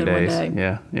here more than 1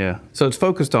 day. Yeah. So it's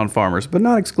focused on farmers, but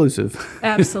not exclusive.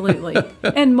 Absolutely.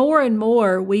 And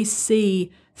more we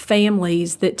see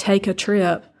families that take a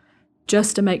trip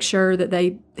just to make sure that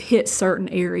they hit certain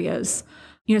areas.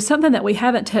 Something that we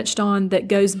haven't touched on that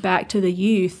goes back to the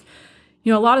youth.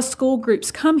 A lot of school groups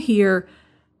come here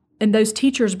and those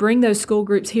teachers bring those school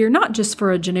groups here, not just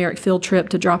for a generic field trip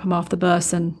to drop them off the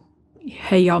bus and,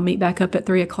 hey, y'all meet back up at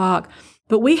 3:00.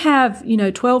 But we have,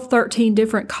 12, 13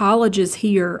 different colleges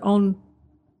here on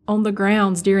the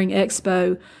grounds during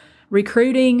Expo,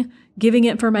 recruiting, giving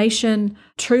information,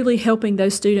 truly helping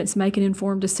those students make an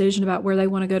informed decision about where they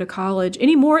want to go to college.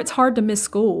 Anymore, it's hard to miss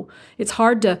school. It's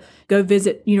hard to go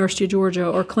visit University of Georgia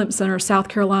or Clemson or South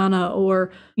Carolina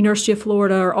or University of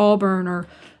Florida or Auburn or,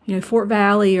 Fort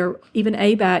Valley or even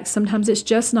ABAC. Sometimes it's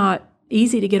just not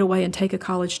easy to get away and take a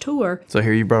college tour. So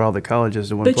here you brought all the colleges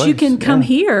to one place. But you can come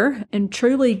here and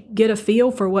truly get a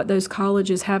feel for what those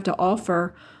colleges have to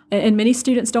offer. And many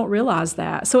students don't realize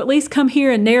that. So at least come here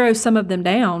and narrow some of them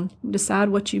down, decide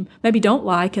what you maybe don't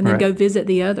like, and then go visit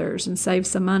the others and save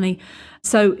some money.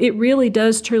 So it really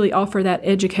does truly offer that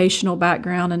educational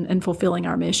background and fulfilling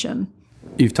our mission.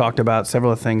 You've talked about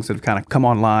several of the things that have kind of come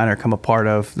online or come a part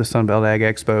of the Sunbelt Ag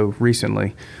Expo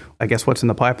recently. I guess what's in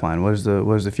the pipeline? What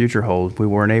does the future hold? We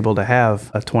weren't able to have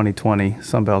a 2020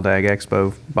 Sunbelt Ag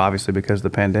Expo, obviously because of the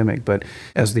pandemic. But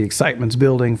as the excitement's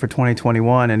building for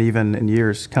 2021 and even in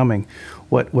years coming,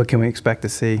 what can we expect to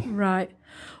see? Right.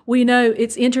 We know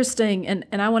it's interesting, and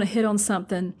I want to hit on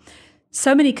something.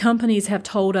 So many companies have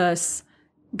told us,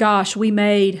 gosh, we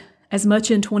made as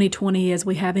much in 2020 as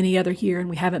we have any other year, and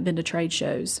we haven't been to trade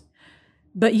shows.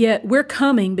 But yet we're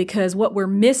coming because what we're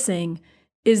missing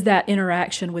is that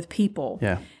interaction with people.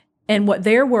 Yeah. And what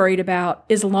they're worried about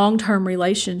is long-term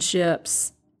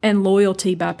relationships and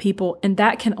loyalty by people, and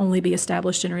that can only be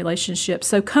established in relationships.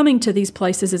 So coming to these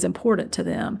places is important to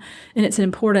them, and it's an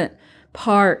important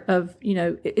part of,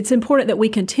 it's important that we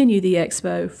continue the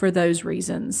expo for those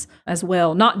reasons as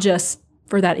well, not just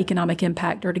for that economic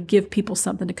impact or to give people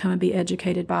something to come and be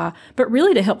educated by, but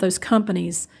really to help those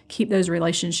companies keep those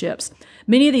relationships.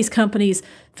 Many of these companies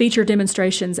feature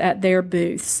demonstrations at their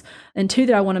booths. And two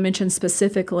that I want to mention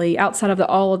specifically, outside of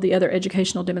all of the other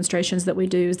educational demonstrations that we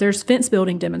do, is there's fence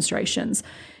building demonstrations.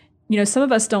 Some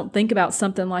of us don't think about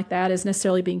something like that as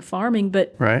necessarily being farming,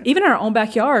 but even in our own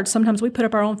backyard, sometimes we put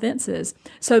up our own fences.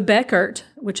 So Beckert,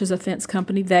 which is a fence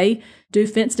company, they do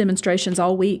fence demonstrations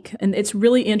all week. And it's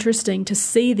really interesting to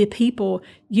see the people.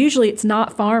 Usually it's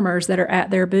not farmers that are at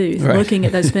their booth looking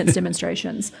at those fence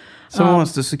demonstrations. Someone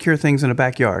wants to secure things in a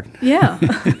backyard. Yeah,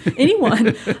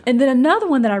 anyone. And then another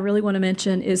one that I really want to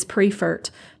mention is Prefert.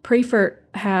 Prefert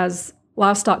has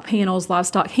livestock panels,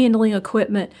 livestock handling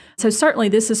equipment. So certainly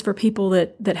this is for people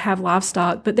that have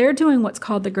livestock, but they're doing what's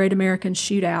called the Great American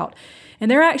Shootout. And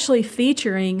they're actually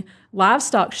featuring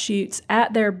livestock shoots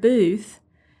at their booth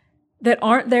that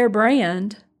aren't their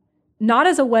brand, not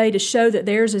as a way to show that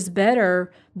theirs is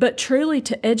better, but truly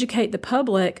to educate the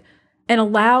public and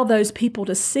allow those people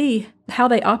to see how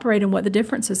they operate and what the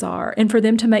differences are, and for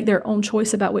them to make their own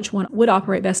choice about which one would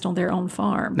operate best on their own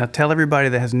farm. Now tell everybody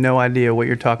that has no idea what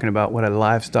you're talking about, what a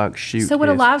livestock shoot is. So what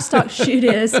a livestock shoot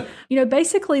is,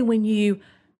 basically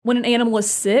when an animal is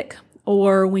sick,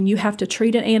 or when you have to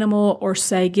treat an animal or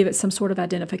say give it some sort of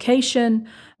identification,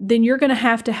 then you're going to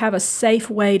have a safe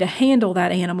way to handle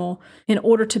that animal in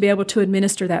order to be able to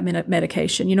administer that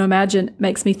medication. Imagine,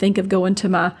 makes me think of going to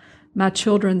my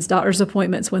children's doctor's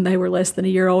appointments when they were less than a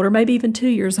year old, or maybe even 2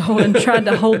 years old, and trying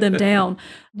to hold them down,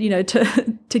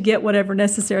 to get whatever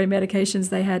necessary medications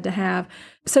they had to have.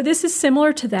 So this is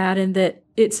similar to that in that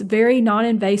it's very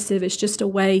non-invasive. It's just a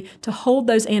way to hold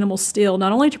those animals still,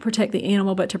 not only to protect the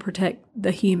animal, but to protect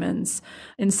the humans.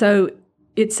 And so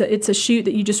it's a shoot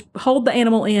that you just hold the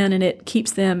animal in, and it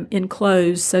keeps them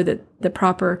enclosed so that the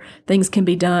proper things can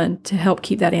be done to help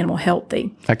keep that animal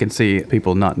healthy. I can see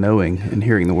people not knowing and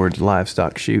hearing the words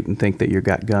livestock shoot and think that you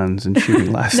got guns and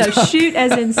shooting livestock. No, shoot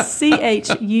as in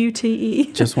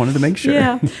CHUTE. Just wanted to make sure.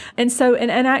 Yeah. And so,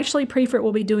 and actually Prefert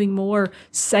will be doing more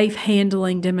safe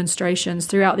handling demonstrations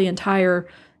throughout the entire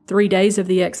 3 days of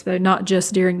the expo, not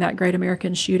just during that Great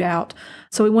American Shootout.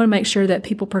 So we want to make sure that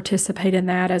people participate in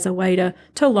that as a way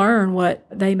to learn what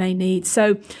they may need.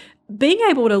 So being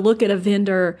able to look at a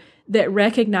vendor that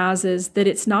recognizes that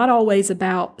it's not always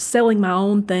about selling my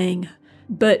own thing,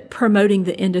 but promoting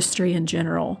the industry in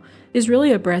general is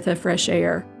really a breath of fresh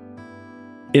air.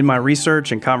 In my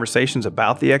research and conversations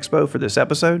about the expo for this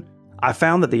episode, I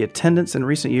found that the attendance in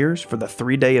recent years for the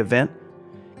 3-day event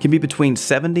can be between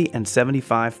 70 and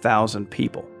 75,000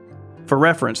 people. For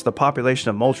reference, the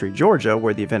population of Moultrie, Georgia,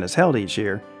 where the event is held each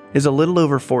year, is a little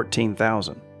over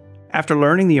 14,000. After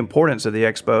learning the importance of the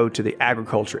expo to the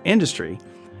agriculture industry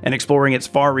and exploring its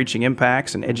far-reaching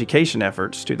impacts and education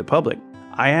efforts to the public,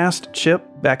 I asked Chip,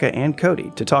 Becca, and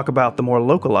Cody to talk about the more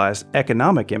localized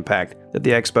economic impact that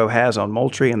the expo has on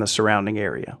Moultrie and the surrounding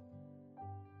area.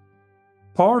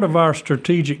 Part of our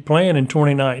strategic plan in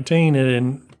 2019,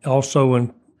 it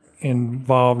also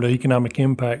involved an economic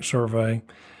impact survey,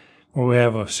 where we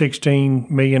have a $16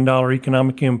 million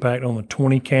economic impact on the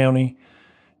 20-county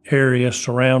area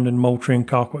surrounding Moultrie and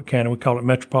Colquitt County. We call it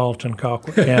Metropolitan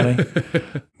Colquitt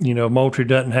County. Moultrie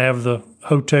doesn't have the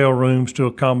hotel rooms to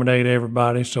accommodate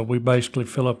everybody, so we basically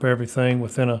fill up everything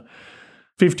within a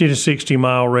 50 to 60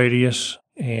 mile radius,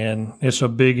 and it's a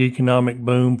big economic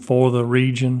boom for the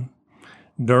region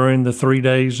during the 3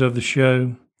 days of the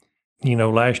show.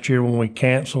 Last year when we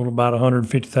canceled, about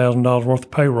 $150,000 worth of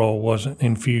payroll wasn't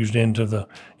infused into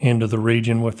the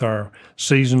region with our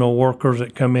seasonal workers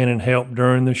that come in and help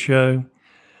during the show.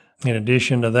 In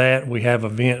addition to that, we have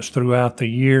events throughout the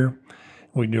year.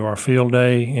 We do our field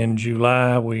day in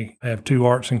July. We have 2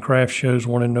 arts and crafts shows,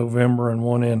 one in November and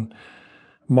one in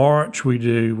March. We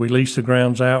lease the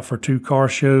grounds out for 2 car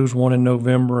shows, one in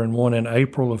November and one in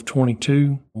April of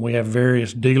 22. We have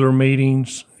various dealer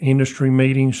meetings, industry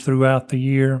meetings throughout the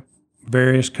year.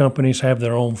 Various companies have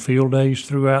their own field days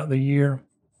throughout the year.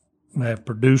 They have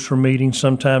producer meetings.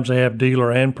 Sometimes they have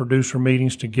dealer and producer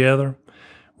meetings together,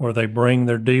 where they bring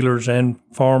their dealers and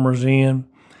farmers in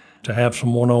to have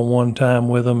some one-on-one time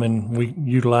with them, and we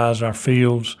utilize our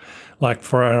fields, like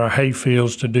for our hay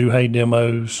fields, to do hay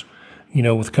demos,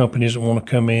 with companies that want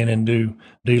to come in and do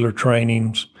dealer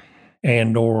trainings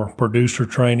and or producer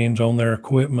trainings on their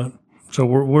equipment. So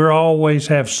we're always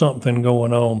have something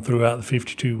going on throughout the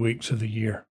 52 weeks of the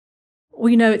year.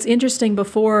 Well, it's interesting.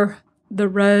 Before, the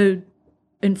road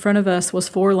in front of us was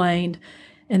 4-laned,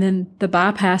 and then the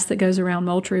bypass that goes around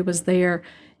Moultrie was there.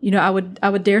 I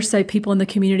would dare say people in the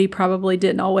community probably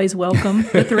didn't always welcome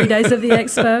the 3 days of the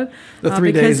expo. The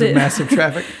 3 days of massive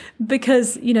traffic.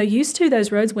 Because, used to,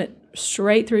 those roads went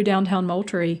straight through downtown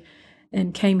Moultrie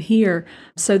and came here.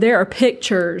 So there are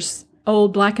pictures,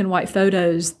 old black and white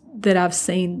photos that I've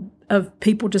seen of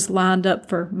people just lined up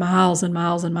for miles and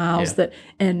miles and miles,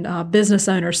 and business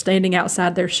owners standing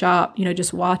outside their shop,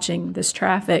 just watching this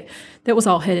traffic that was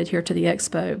all headed here to the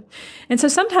expo. And so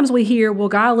sometimes we hear, well,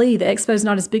 golly, the expo's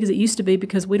not as big as it used to be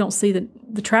because we don't see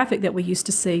the traffic that we used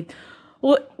to see.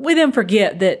 Well, we then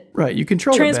forget that you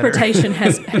control transportation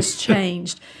has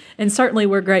changed. And certainly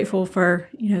we're grateful for,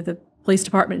 the police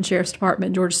department and sheriff's department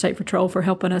and Georgia State Patrol for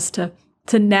helping us to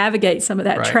navigate some of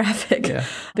that traffic,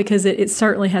 because it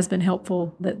certainly has been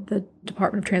helpful that the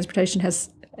Department of Transportation has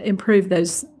improved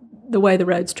the way the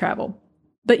roads travel.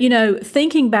 But,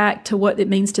 thinking back to what it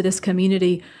means to this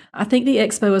community, I think the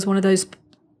expo is one of those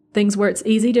things where it's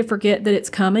easy to forget that it's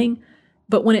coming,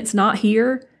 But when it's not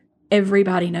here,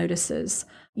 everybody notices.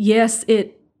 Yes,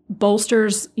 it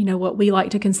bolsters, what we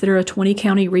like to consider a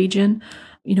 20-county region.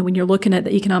 When you're looking at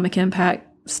the economic impact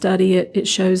study, it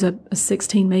shows a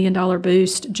 $16 million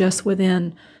boost just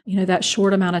within, that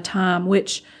short amount of time,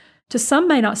 which to some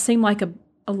may not seem like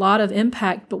a lot of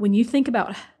impact, but when you think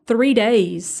about 3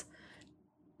 days,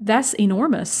 that's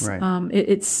enormous. Right.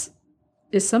 It's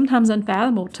sometimes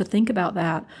unfathomable to think about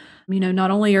that.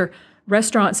 Not only are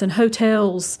restaurants and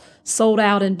hotels sold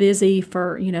out and busy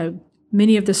for,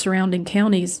 many of the surrounding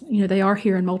counties, they are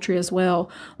here in Moultrie as well.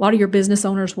 A lot of your business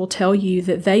owners will tell you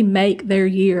that they make their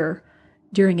year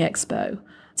during Expo.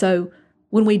 So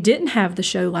when we didn't have the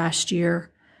show last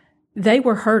year, they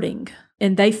were hurting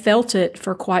and they felt it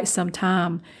for quite some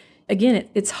time. Again,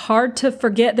 it's hard to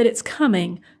forget that it's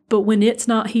coming, but when it's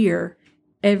not here,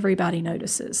 everybody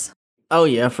notices. Oh,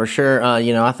 yeah, for sure.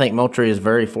 I think Moultrie is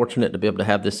very fortunate to be able to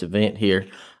have this event here.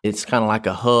 It's kind of like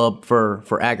a hub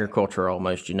for agriculture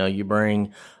almost. You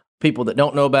bring people that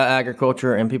don't know about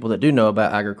agriculture and people that do know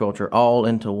about agriculture all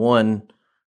into one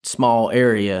small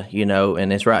area,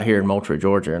 and it's right here in Moultrie,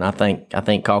 Georgia. And I think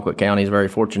Colquitt County is very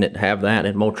fortunate to have that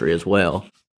in Moultrie as well.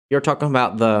 You're talking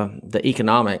about the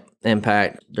economic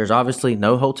impact. There's obviously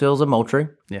no hotels in Moultrie.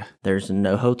 Yeah. There's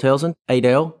no hotels in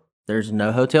Adel. There's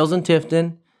no hotels in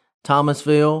Tifton,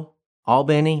 Thomasville,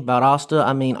 Albany,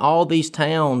 Valdosta. All these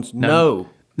towns, no.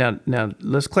 Now,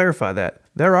 let's clarify that.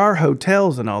 There are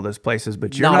hotels in all those places,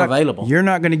 but you're not available. You're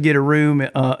not going to get a room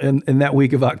in that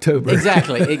week of October.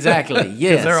 Exactly.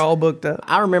 Yes. Because they're all booked up.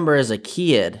 I remember as a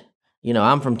kid,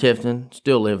 I'm from Tifton,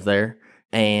 still live there,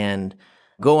 and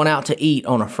going out to eat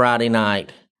on a Friday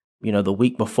night, the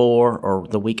week before or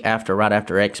the week after, right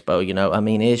after Expo,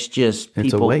 it's just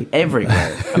people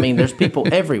everywhere. There's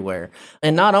people everywhere.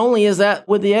 And not only is that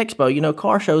with the Expo,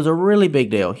 car shows are a really big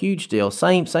deal, huge deal,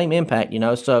 same impact,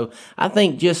 So I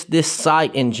think just this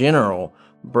site in general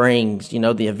brings,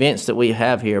 the events that we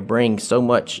have here bring so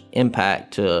much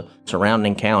impact to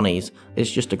surrounding counties.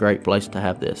 It's just a great place to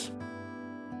have this.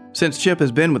 Since Chip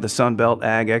has been with the Sunbelt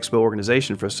Ag Expo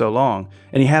organization for so long,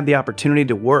 and he had the opportunity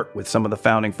to work with some of the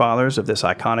founding fathers of this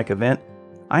iconic event,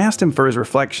 I asked him for his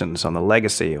reflections on the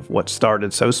legacy of what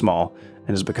started so small and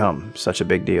has become such a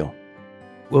big deal.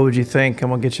 What would you think? I'm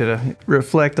going to get you to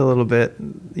reflect a little bit.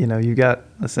 You got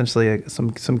essentially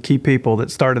some key people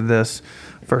that started this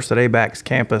first at ABAC's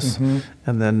campus,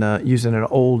 and then using an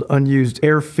old, unused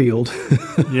airfield.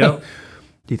 Yep.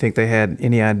 Do you think they had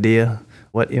any idea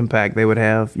what impact they would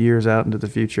have years out into the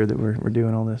future that we're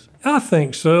doing all this? I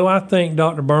think so. I think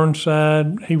Dr.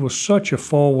 Burnside, he was such a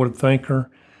forward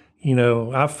thinker.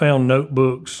 I found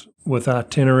notebooks with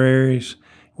itineraries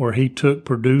where he took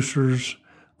producers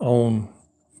on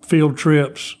field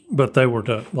trips, but they were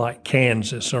to like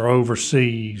Kansas or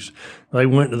overseas. They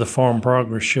went to the Farm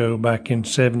Progress Show back in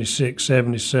 76,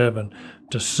 77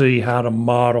 to see how to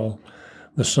model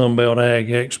the Sunbelt Ag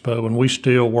Expo, and we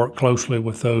still work closely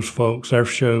with those folks. Our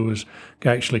show is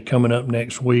actually coming up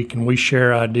next week, and we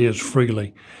share ideas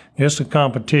freely. It's a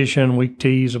competition. We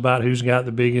tease about who's got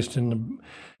the biggest and the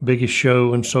biggest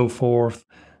show and so forth,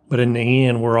 but in the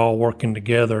end, we're all working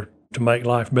together to make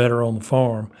life better on the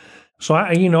farm. So,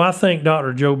 I think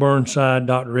Dr. Joe Burnside,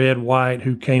 Dr. Ed White,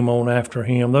 who came on after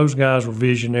him, those guys were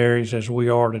visionaries as we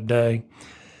are today.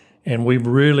 And we've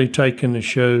really taken the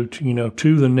show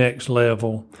to the next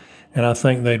level, and I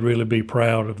think they'd really be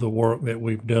proud of the work that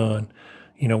we've done.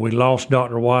 We lost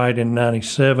Dr. White in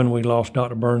 97, we lost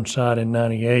Dr. Burnside in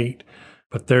 98,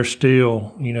 but they're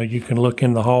still, you can look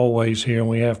in the hallways here and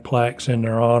we have plaques in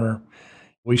their honor.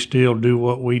 We still do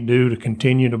what we do to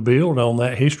continue to build on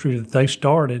that history that they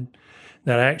started,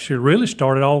 that actually really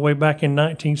started all the way back in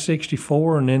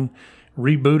 1964 and then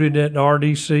rebooted at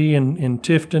RDC in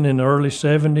Tifton in the early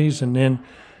 70s, and then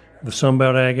the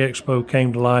Sunbelt Ag Expo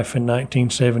came to life in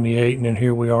 1978, and then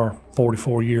here we are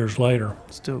 44 years later.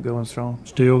 Still going strong.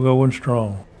 Still going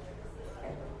strong.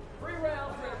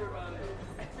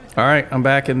 All right, I'm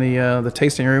back in the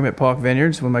tasting room at Paulk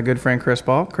Vineyards with my good friend Chris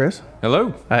Paulk. Chris?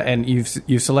 Hello. And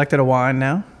you've selected a wine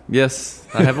now? Yes,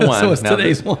 I have a wine. So what's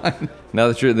today's wine? Now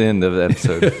that you're at the end of the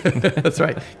episode. That's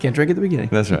right. Can't drink at the beginning.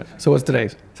 That's right. So what's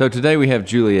today's? So today we have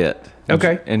Juliet.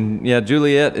 Okay. And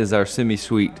Juliet is our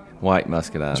semi-sweet white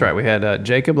muscadine. That's right. We had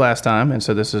Jacob last time, and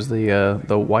so this is the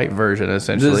white version,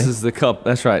 essentially. This is the cup.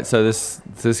 That's right. So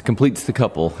this completes the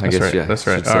couple, I guess. Right. Yeah, that's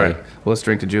right. All right. Well, let's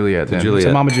drink to Juliet then. Juliet.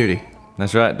 To Mama Judy.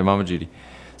 That's right, to Mama Judy.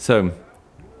 So,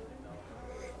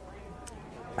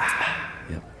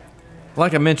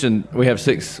 like I mentioned, we have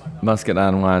 6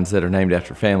 muscadine wines that are named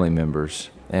after family members.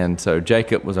 And so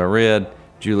Jacob was our red,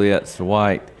 Juliet's the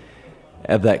white,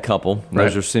 of that couple.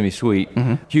 Those are semi-sweet.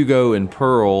 Hugo and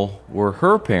Pearl were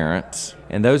her parents,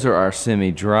 and those are our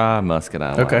semi-dry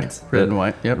muscadine wines. Red and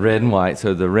white. Yep. Red and white.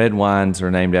 So the red wines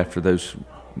are named after those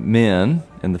men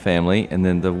in the family, and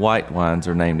then the white wines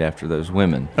are named after those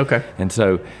women. Okay. And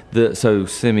so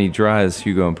semi-dry is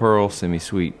Hugo and Pearl,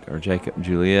 semi-sweet are Jacob and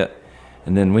Juliet,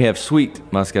 and then we have sweet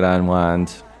muscadine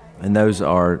wines, and those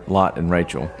are Lot and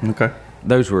Rachel. Okay.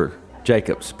 Those were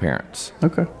Jacob's parents.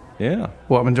 Okay. Yeah.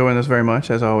 Well, I'm enjoying this very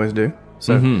much, as I always do.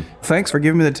 So thanks for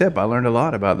giving me the tip. I learned a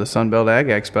lot about the Sunbelt Ag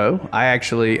Expo. I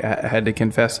actually had to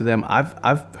confess to them,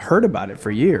 I've heard about it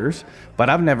for years, but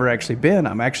I've never actually been.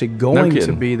 I'm actually going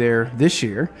to be there this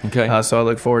year. Okay. So I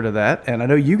look forward to that. And I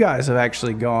know you guys have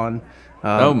actually gone.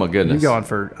 Oh, my goodness. You've gone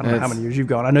for, I don't know how many years you've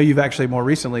gone. I know you've actually more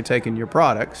recently taken your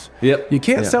products. Yep. You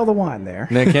can't sell the wine there.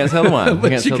 No, you can't sell the wine.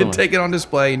 But you can take it on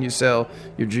display and you sell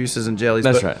your juices and jellies.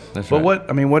 That's right.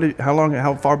 But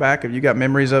how far back have you got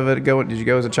memories of it going? Did you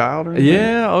go as a child or anything?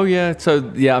 Yeah. Oh, yeah.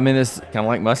 So, yeah, I mean, it's kind of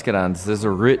like muscadines. There's a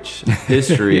rich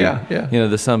history. Yeah. You know,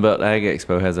 the Sunbelt Ag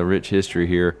Expo has a rich history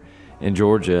here in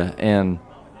Georgia. And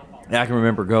I can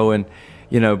remember going,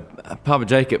 you know, Papa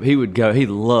Jacob, he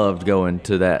loved going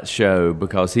to that show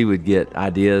because he would get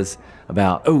ideas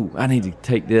about, I need to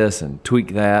take this and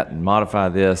tweak that and modify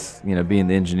this, you know, being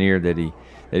the engineer that he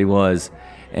was.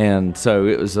 And so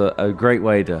it was a great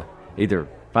way to either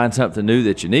find something new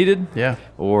that you needed,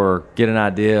 or get an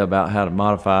idea about how to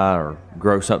modify or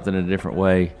grow something in a different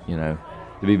way, you know,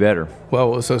 to be better. Well,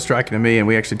 what was so striking to me, and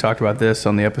we actually talked about this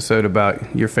on the episode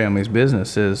about your family's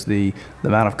business, is the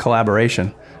amount of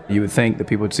collaboration. You would think that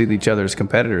people would see each other as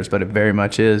competitors, but it very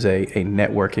much is a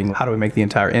networking. How do we make the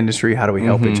entire industry? How do we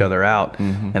help each other out?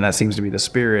 And that seems to be the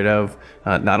spirit of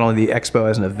not only the expo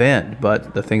as an event,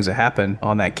 but the things that happen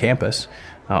on that campus,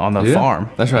 on the farm.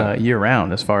 That's right. Year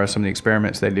round, as far as some of the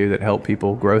experiments they do that help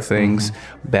people grow things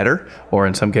better, or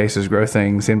in some cases grow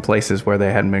things in places where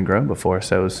they hadn't been grown before.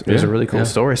 So it was a really cool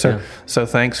story. So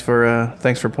thanks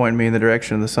for pointing me in the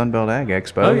direction of the Sunbelt Ag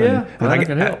Expo. Oh, yeah.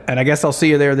 And I guess I'll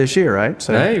see you there this year, right?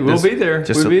 So hey, we'll be there.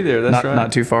 We'll be there. That's right.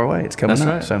 Not too far away. It's coming up.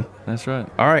 Right. So that's right.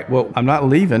 All right. Well, I'm not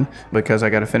leaving because I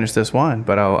got to finish this wine,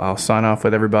 but I'll sign off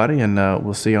with everybody, and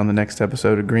we'll see you on the next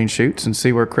episode of Green Shoots and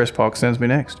see where Chris Paulk sends me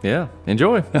next. Yeah.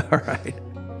 Enjoy. All right.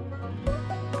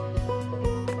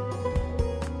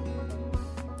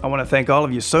 I want to thank all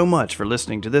of you so much for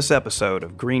listening to this episode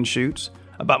of Green Shoots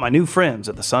about my new friends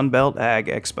at the Sunbelt Ag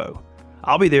Expo.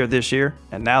 I'll be there this year,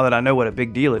 and now that I know what a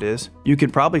big deal it is, you can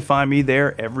probably find me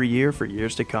there every year for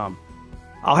years to come.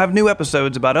 I'll have new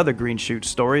episodes about other Green Shoots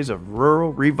stories of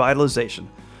rural revitalization,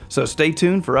 so stay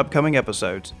tuned for upcoming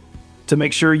episodes. To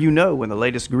make sure you know when the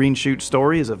latest Green Shoots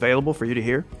story is available for you to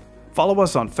hear, follow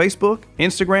us on Facebook,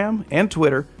 Instagram, and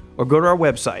Twitter, or go to our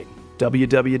website,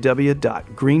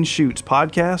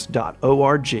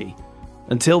 www.greenshootspodcast.org.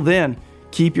 Until then,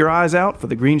 keep your eyes out for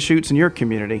the green shoots in your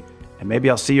community, and maybe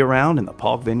I'll see you around in the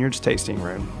Paulk Vineyards tasting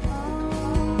room.